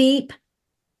steep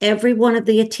every one of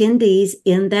the attendees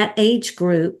in that age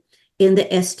group in the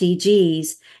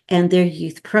SDGs and their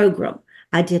youth program.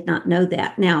 I did not know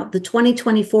that. Now, the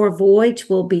 2024 voyage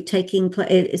will be taking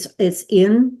place. It's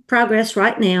in progress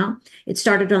right now. It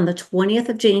started on the 20th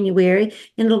of January,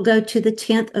 and it'll go to the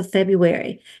 10th of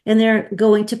February. And they're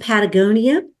going to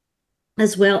Patagonia,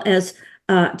 as well as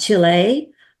Chile,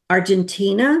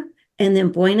 Argentina, and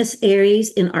then Buenos Aires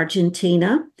in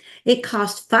Argentina. It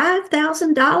costs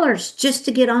 $5,000 just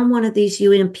to get on one of these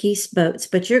UN peace boats,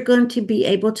 but you're going to be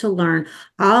able to learn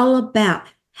all about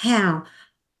how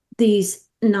these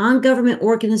non-government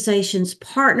organizations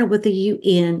partner with the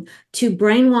UN to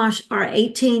brainwash our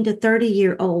 18 to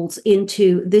 30-year-olds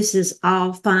into this is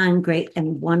all fine, great,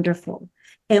 and wonderful.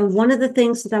 And one of the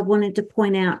things that I wanted to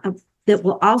point out that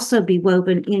will also be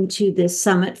woven into this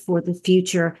summit for the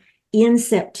future in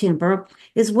September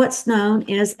is what's known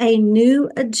as a new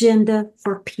agenda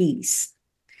for peace.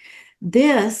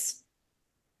 This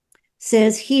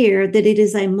says here that it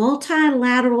is a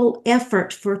multilateral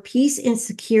effort for peace and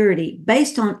security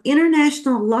based on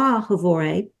international law,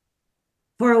 Hrvoje,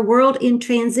 for a world in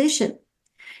transition.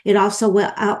 It also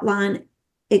will outline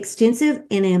extensive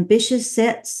and ambitious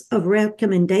sets of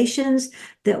recommendations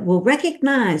that will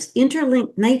recognize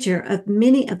interlinked nature of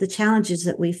many of the challenges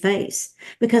that we face.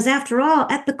 Because after all,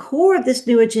 at the core of this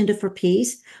new agenda for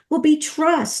peace will be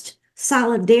trust,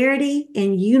 solidarity,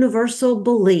 and universal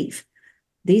belief.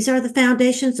 These are the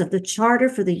foundations of the Charter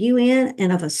for the UN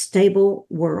and of a stable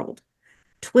world.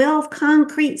 12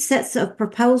 concrete sets of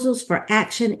proposals for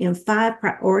action in 5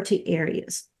 priority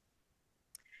areas.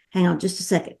 Hang on just a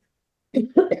second.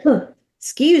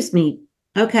 Excuse me.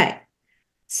 Okay.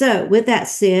 So with that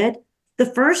said, the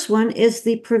first one is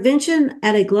the prevention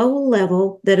at a global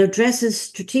level that addresses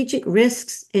strategic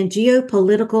risks and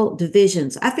geopolitical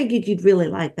divisions. I figured you'd really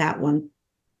like that one.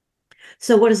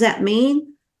 So what does that mean?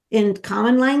 In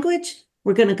common language,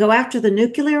 we're going to go after the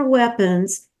nuclear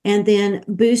weapons and then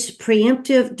boost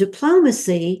preemptive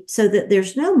diplomacy so that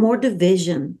there's no more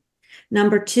division.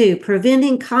 Number 2,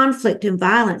 preventing conflict and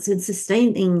violence and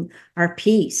sustaining our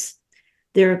peace.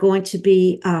 There are going to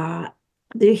be,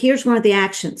 here's one of the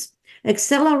actions.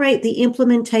 Accelerate the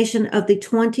implementation of the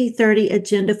 2030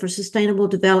 Agenda for Sustainable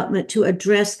Development to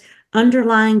address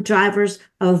underlying drivers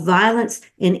of violence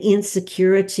and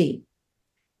insecurity.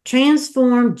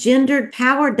 Transform gendered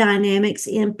power dynamics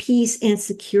in peace and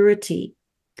security.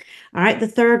 All right, the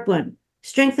third one,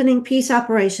 strengthening peace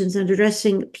operations and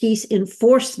addressing peace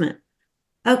enforcement.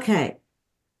 Okay,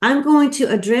 I'm going to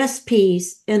address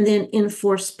peace and then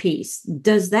enforce peace.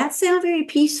 Does that sound very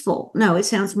peaceful? No, it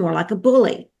sounds more like a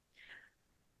bully.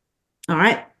 All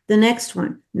right, the next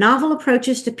one, novel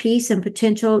approaches to peace and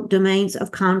potential domains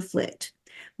of conflict.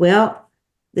 Well,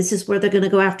 this is where they're going to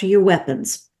go after your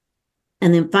weapons.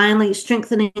 And then finally,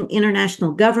 strengthening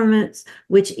international governments,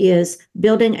 which is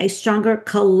building a stronger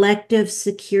collective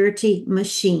security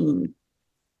machine.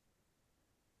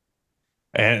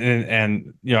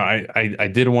 And you know, I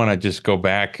did want to just go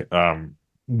back.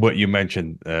 What you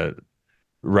mentioned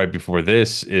right before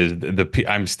this is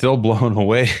I'm still blown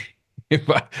away.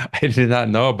 I did not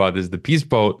know about this, the Peace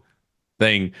Boat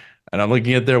thing, and I'm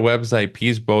looking at their website,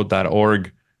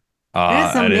 peaceboat.org.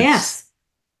 That's a mess.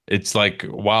 It's like,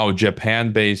 wow,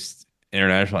 Japan-based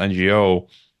international NGO,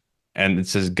 and it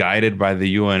says guided by the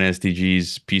UN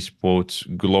SDGs, Peace Boats,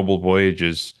 global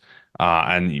voyages,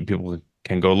 and people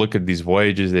can go look at these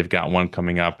voyages. They've got one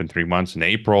coming up in 3 months in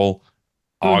April,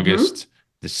 August,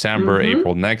 December,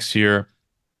 April next year.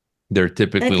 They're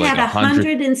typically like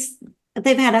 100.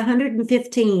 They've had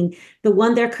 115. The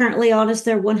one they're currently on is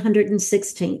their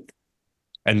 116th.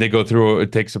 And they go through,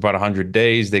 it takes about 100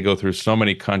 days. They go through so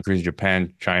many countries,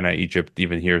 Japan, China, Egypt,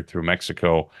 even here through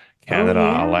Mexico, Canada,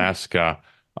 Alaska.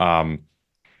 And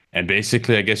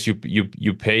basically, I guess you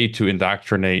pay to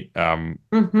indoctrinate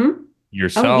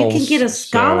yourselves. Oh, you can get a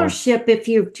scholarship if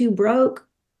you're too broke.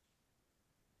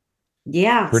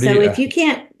 Yeah. So if you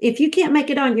can't make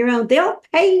it on your own, they'll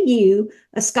pay you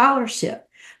a scholarship.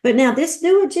 But now this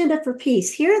new agenda for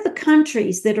peace, here are the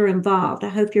countries that are involved. I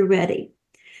hope you're ready.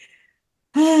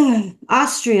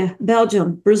 Austria,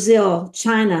 Belgium, Brazil,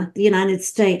 China, the United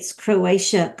States,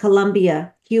 Croatia,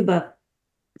 Colombia, Cuba,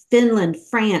 Finland,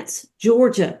 France,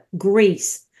 Georgia,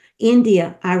 Greece,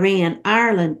 India, Iran,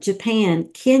 Ireland, Japan,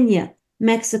 Kenya,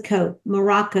 Mexico,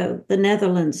 Morocco, the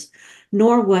Netherlands,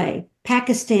 Norway,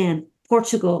 Pakistan,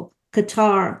 Portugal,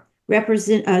 Qatar,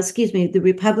 the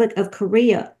Republic of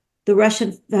Korea, the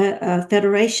Russian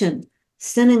Federation,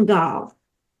 Senegal.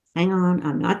 Hang on,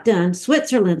 I'm not done.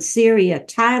 Switzerland, Syria,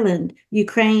 Thailand,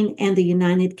 Ukraine, and the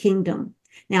United Kingdom.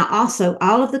 Now, also,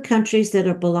 all of the countries that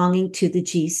are belonging to the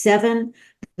G7,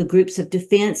 the groups of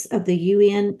defense of the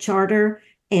UN Charter,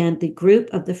 and the group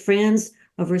of the Friends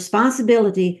of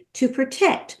Responsibility to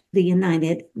Protect the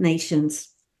United Nations.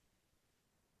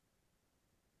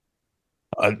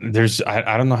 I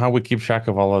don't know how we keep track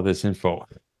of all of this info.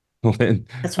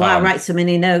 That's why I write so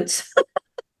many notes.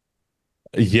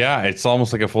 Yeah, it's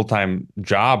almost like a full-time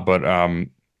job, but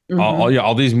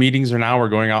all these meetings are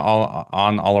going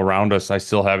all around us. I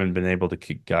still haven't been able to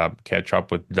catch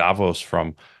up with Davos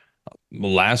from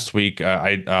last week,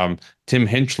 Tim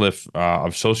Hinchliffe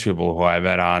of Sociable, who I've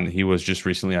had on, he was just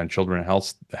recently on Children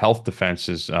Health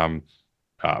Defense's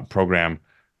program,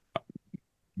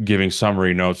 giving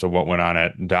summary notes of what went on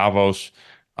at Davos.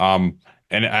 And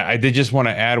I did just want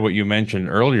to add what you mentioned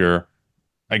earlier.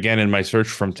 Again, in my search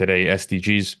from today,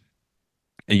 SDGs,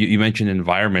 you mentioned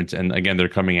environment, and again, they're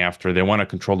coming after. They want to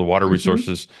control the water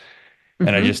resources.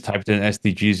 And I just typed in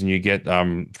SDGs, and you get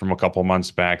from a couple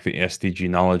months back the SDG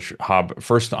Knowledge Hub,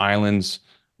 First Islands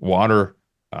Water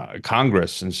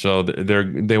Congress, and so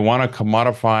they want to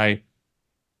commodify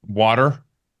water,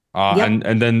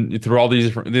 and then through all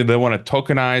these, they want to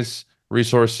tokenize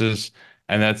resources,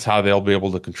 and that's how they'll be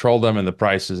able to control them and the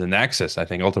prices and access. I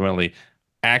think ultimately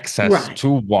access to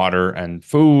water and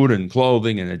food and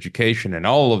clothing and education and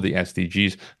all of the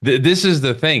SDGs. This is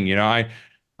the thing,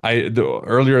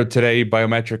 earlier today,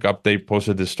 Biometric Update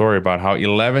posted this story about how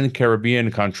 11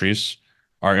 Caribbean countries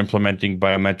are implementing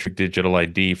biometric digital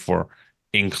ID for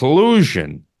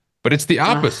inclusion, but it's the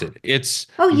opposite.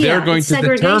 They're going to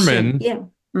determine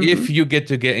if you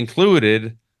get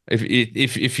included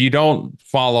if you don't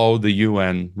follow the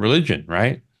UN religion,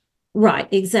 right? Right,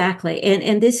 exactly.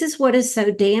 And this is what is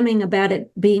so damning about it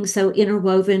being so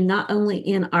interwoven, not only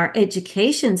in our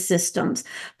education systems,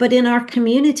 but in our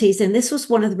communities. And this was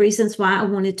one of the reasons why I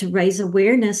wanted to raise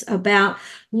awareness about,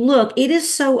 look, it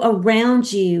is so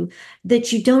around you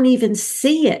that you don't even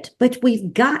see it, but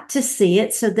we've got to see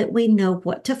it so that we know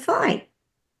what to fight.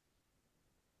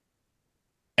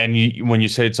 And when you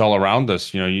say it's all around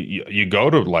us, you go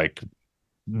to like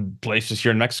places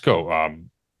here in Mexico,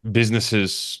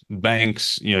 businesses,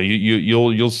 banks,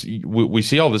 you'll see, we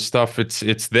see all this stuff.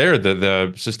 It's there.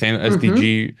 The sustainable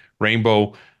SDG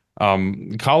rainbow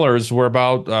colors were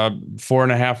about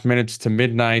 4.5 minutes to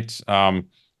midnight.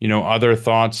 Other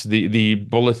thoughts. The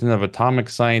Bulletin of Atomic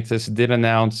Scientists did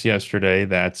announce yesterday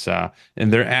that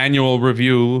in their annual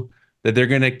review that they're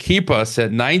going to keep us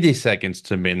at 90 seconds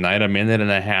to midnight, 1.5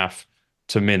 minutes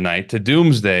to midnight, to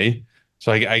doomsday.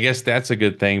 So I guess that's a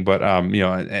good thing. But,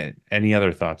 any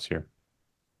other thoughts here?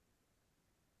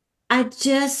 I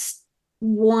just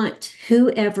want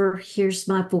whoever hears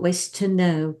my voice to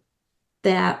know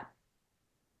that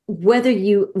whether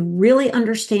you really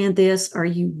understand this or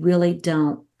you really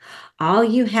don't, all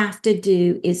you have to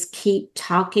do is keep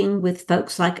talking with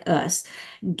folks like us.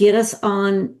 Get us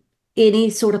on any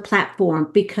sort of platform,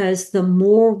 because the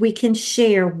more we can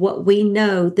share what we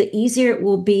know, the easier it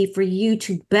will be for you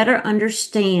to better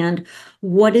understand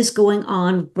what is going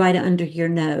on right under your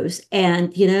nose.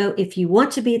 And, if you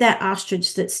want to be that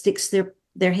ostrich that sticks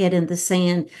their head in the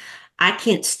sand, I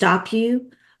can't stop you,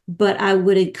 but I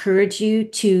would encourage you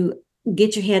to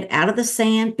get your head out of the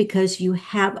sand, because you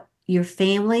have your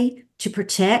family to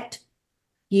protect.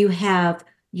 You have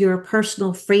your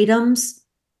personal freedoms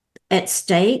at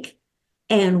stake.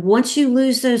 And once you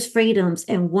lose those freedoms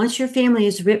and once your family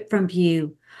is ripped from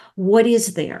you, what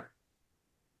is there?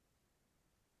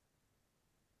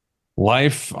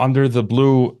 Life under the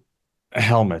blue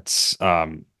helmets.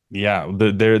 Well, you'll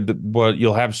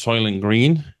have Soylent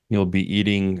Green. You'll be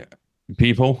eating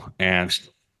people and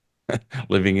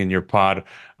living in your pod.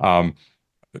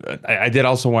 I did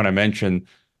also want to mention,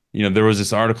 there was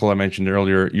this article I mentioned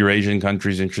earlier, Eurasian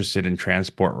countries interested in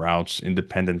transport routes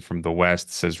independent from the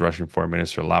West, says Russian Foreign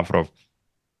Minister Lavrov.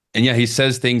 And he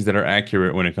says things that are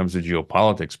accurate when it comes to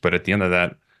geopolitics. But at the end of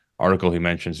that article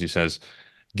he says,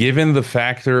 given the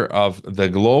factor of the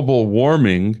global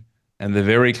warming and the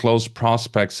very close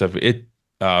prospects of it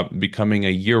becoming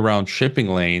a year-round shipping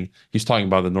lane, he's talking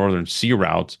about the Northern Sea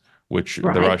Route, which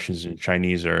the Russians and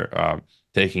Chinese are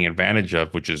taking advantage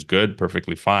of, which is good,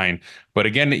 perfectly fine. But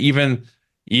again, even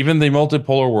the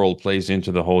multipolar world plays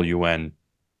into the whole UN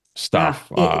stuff.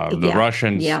 The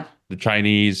Russians, the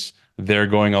Chinese, they're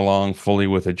going along fully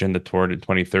with Agenda toward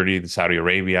 2030. The Saudi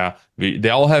Arabia, they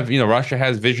all have, Russia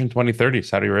has Vision 2030.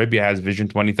 Saudi Arabia has Vision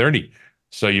 2030.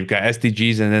 So you've got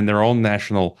SDGs and then their own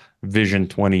national Vision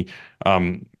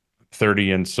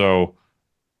 2030. And so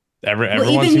everyone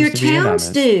even seems your to be in on towns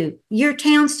it. do. Your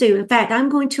towns do. In fact, I'm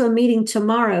going to a meeting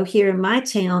tomorrow here in my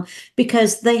town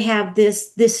because they have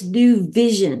this new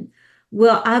vision.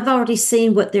 Well, I've already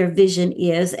seen what their vision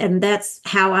is, and that's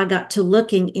how I got to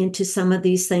looking into some of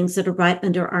these things that are right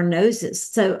under our noses.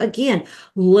 So again,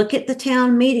 look at the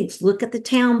town meetings, look at the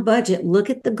town budget, look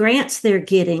at the grants they're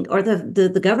getting or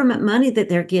the government money that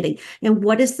they're getting, and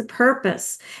what is the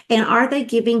purpose? And are they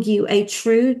giving you a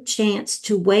true chance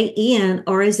to weigh in,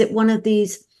 or is it one of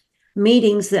these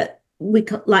meetings that we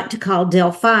like to call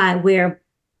Delphi, where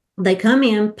they come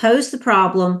in, pose the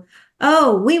problem,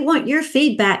 oh, we want your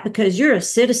feedback because you're a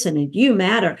citizen and you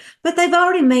matter. But they've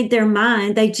already made their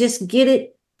mind. They just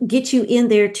get you in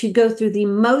there to go through the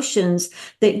motions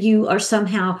that you are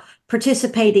somehow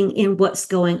participating in what's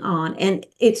going on. And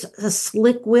it's a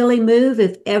slick willy move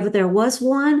if ever there was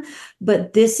one.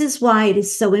 But this is why it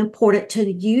is so important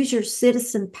to use your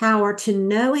citizen power to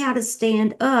know how to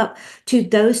stand up to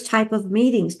those type of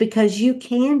meetings, because you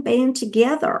can band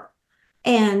together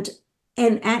and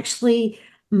actually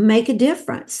make a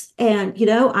difference. And,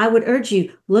 I would urge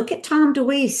you, look at Tom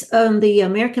DeWeese on the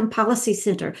American Policy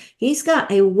Center. He's got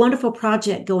a wonderful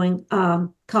project going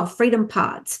called Freedom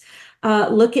Pods.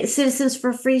 Look at Citizens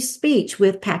for Free Speech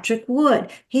with Patrick Wood.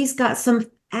 He's got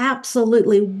some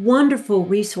absolutely wonderful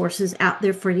resources out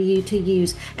there for you to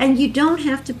use. And you don't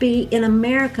have to be in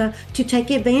America to take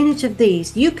advantage of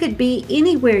these. You could be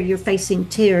anywhere you're facing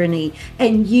tyranny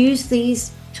and use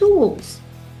these tools.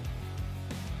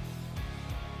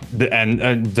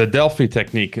 And the Delphi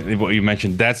technique, what you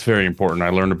mentioned, that's very important. I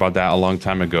learned about that a long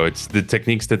time ago. It's the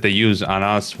techniques that they use on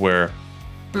us where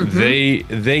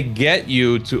they get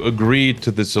you to agree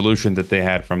to the solution that they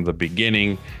had from the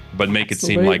beginning, but make it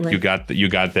seem like you got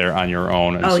there on your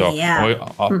own. And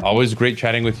always great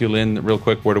chatting with you, Lynne. Real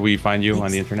quick, where do we find you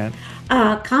on the internet?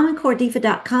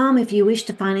 CommonCoreDefa.com. If you wish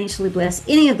to financially bless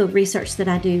any of the research that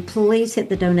I do, please hit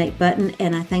the donate button.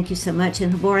 And I thank you so much.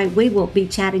 And Hrvoje, we will be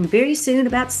chatting very soon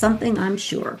about something, I'm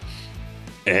sure.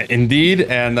 Indeed.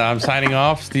 And I'm signing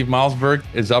off. Steve Malsberg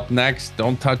is up next.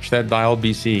 Don't touch that dial.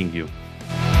 Be seeing you.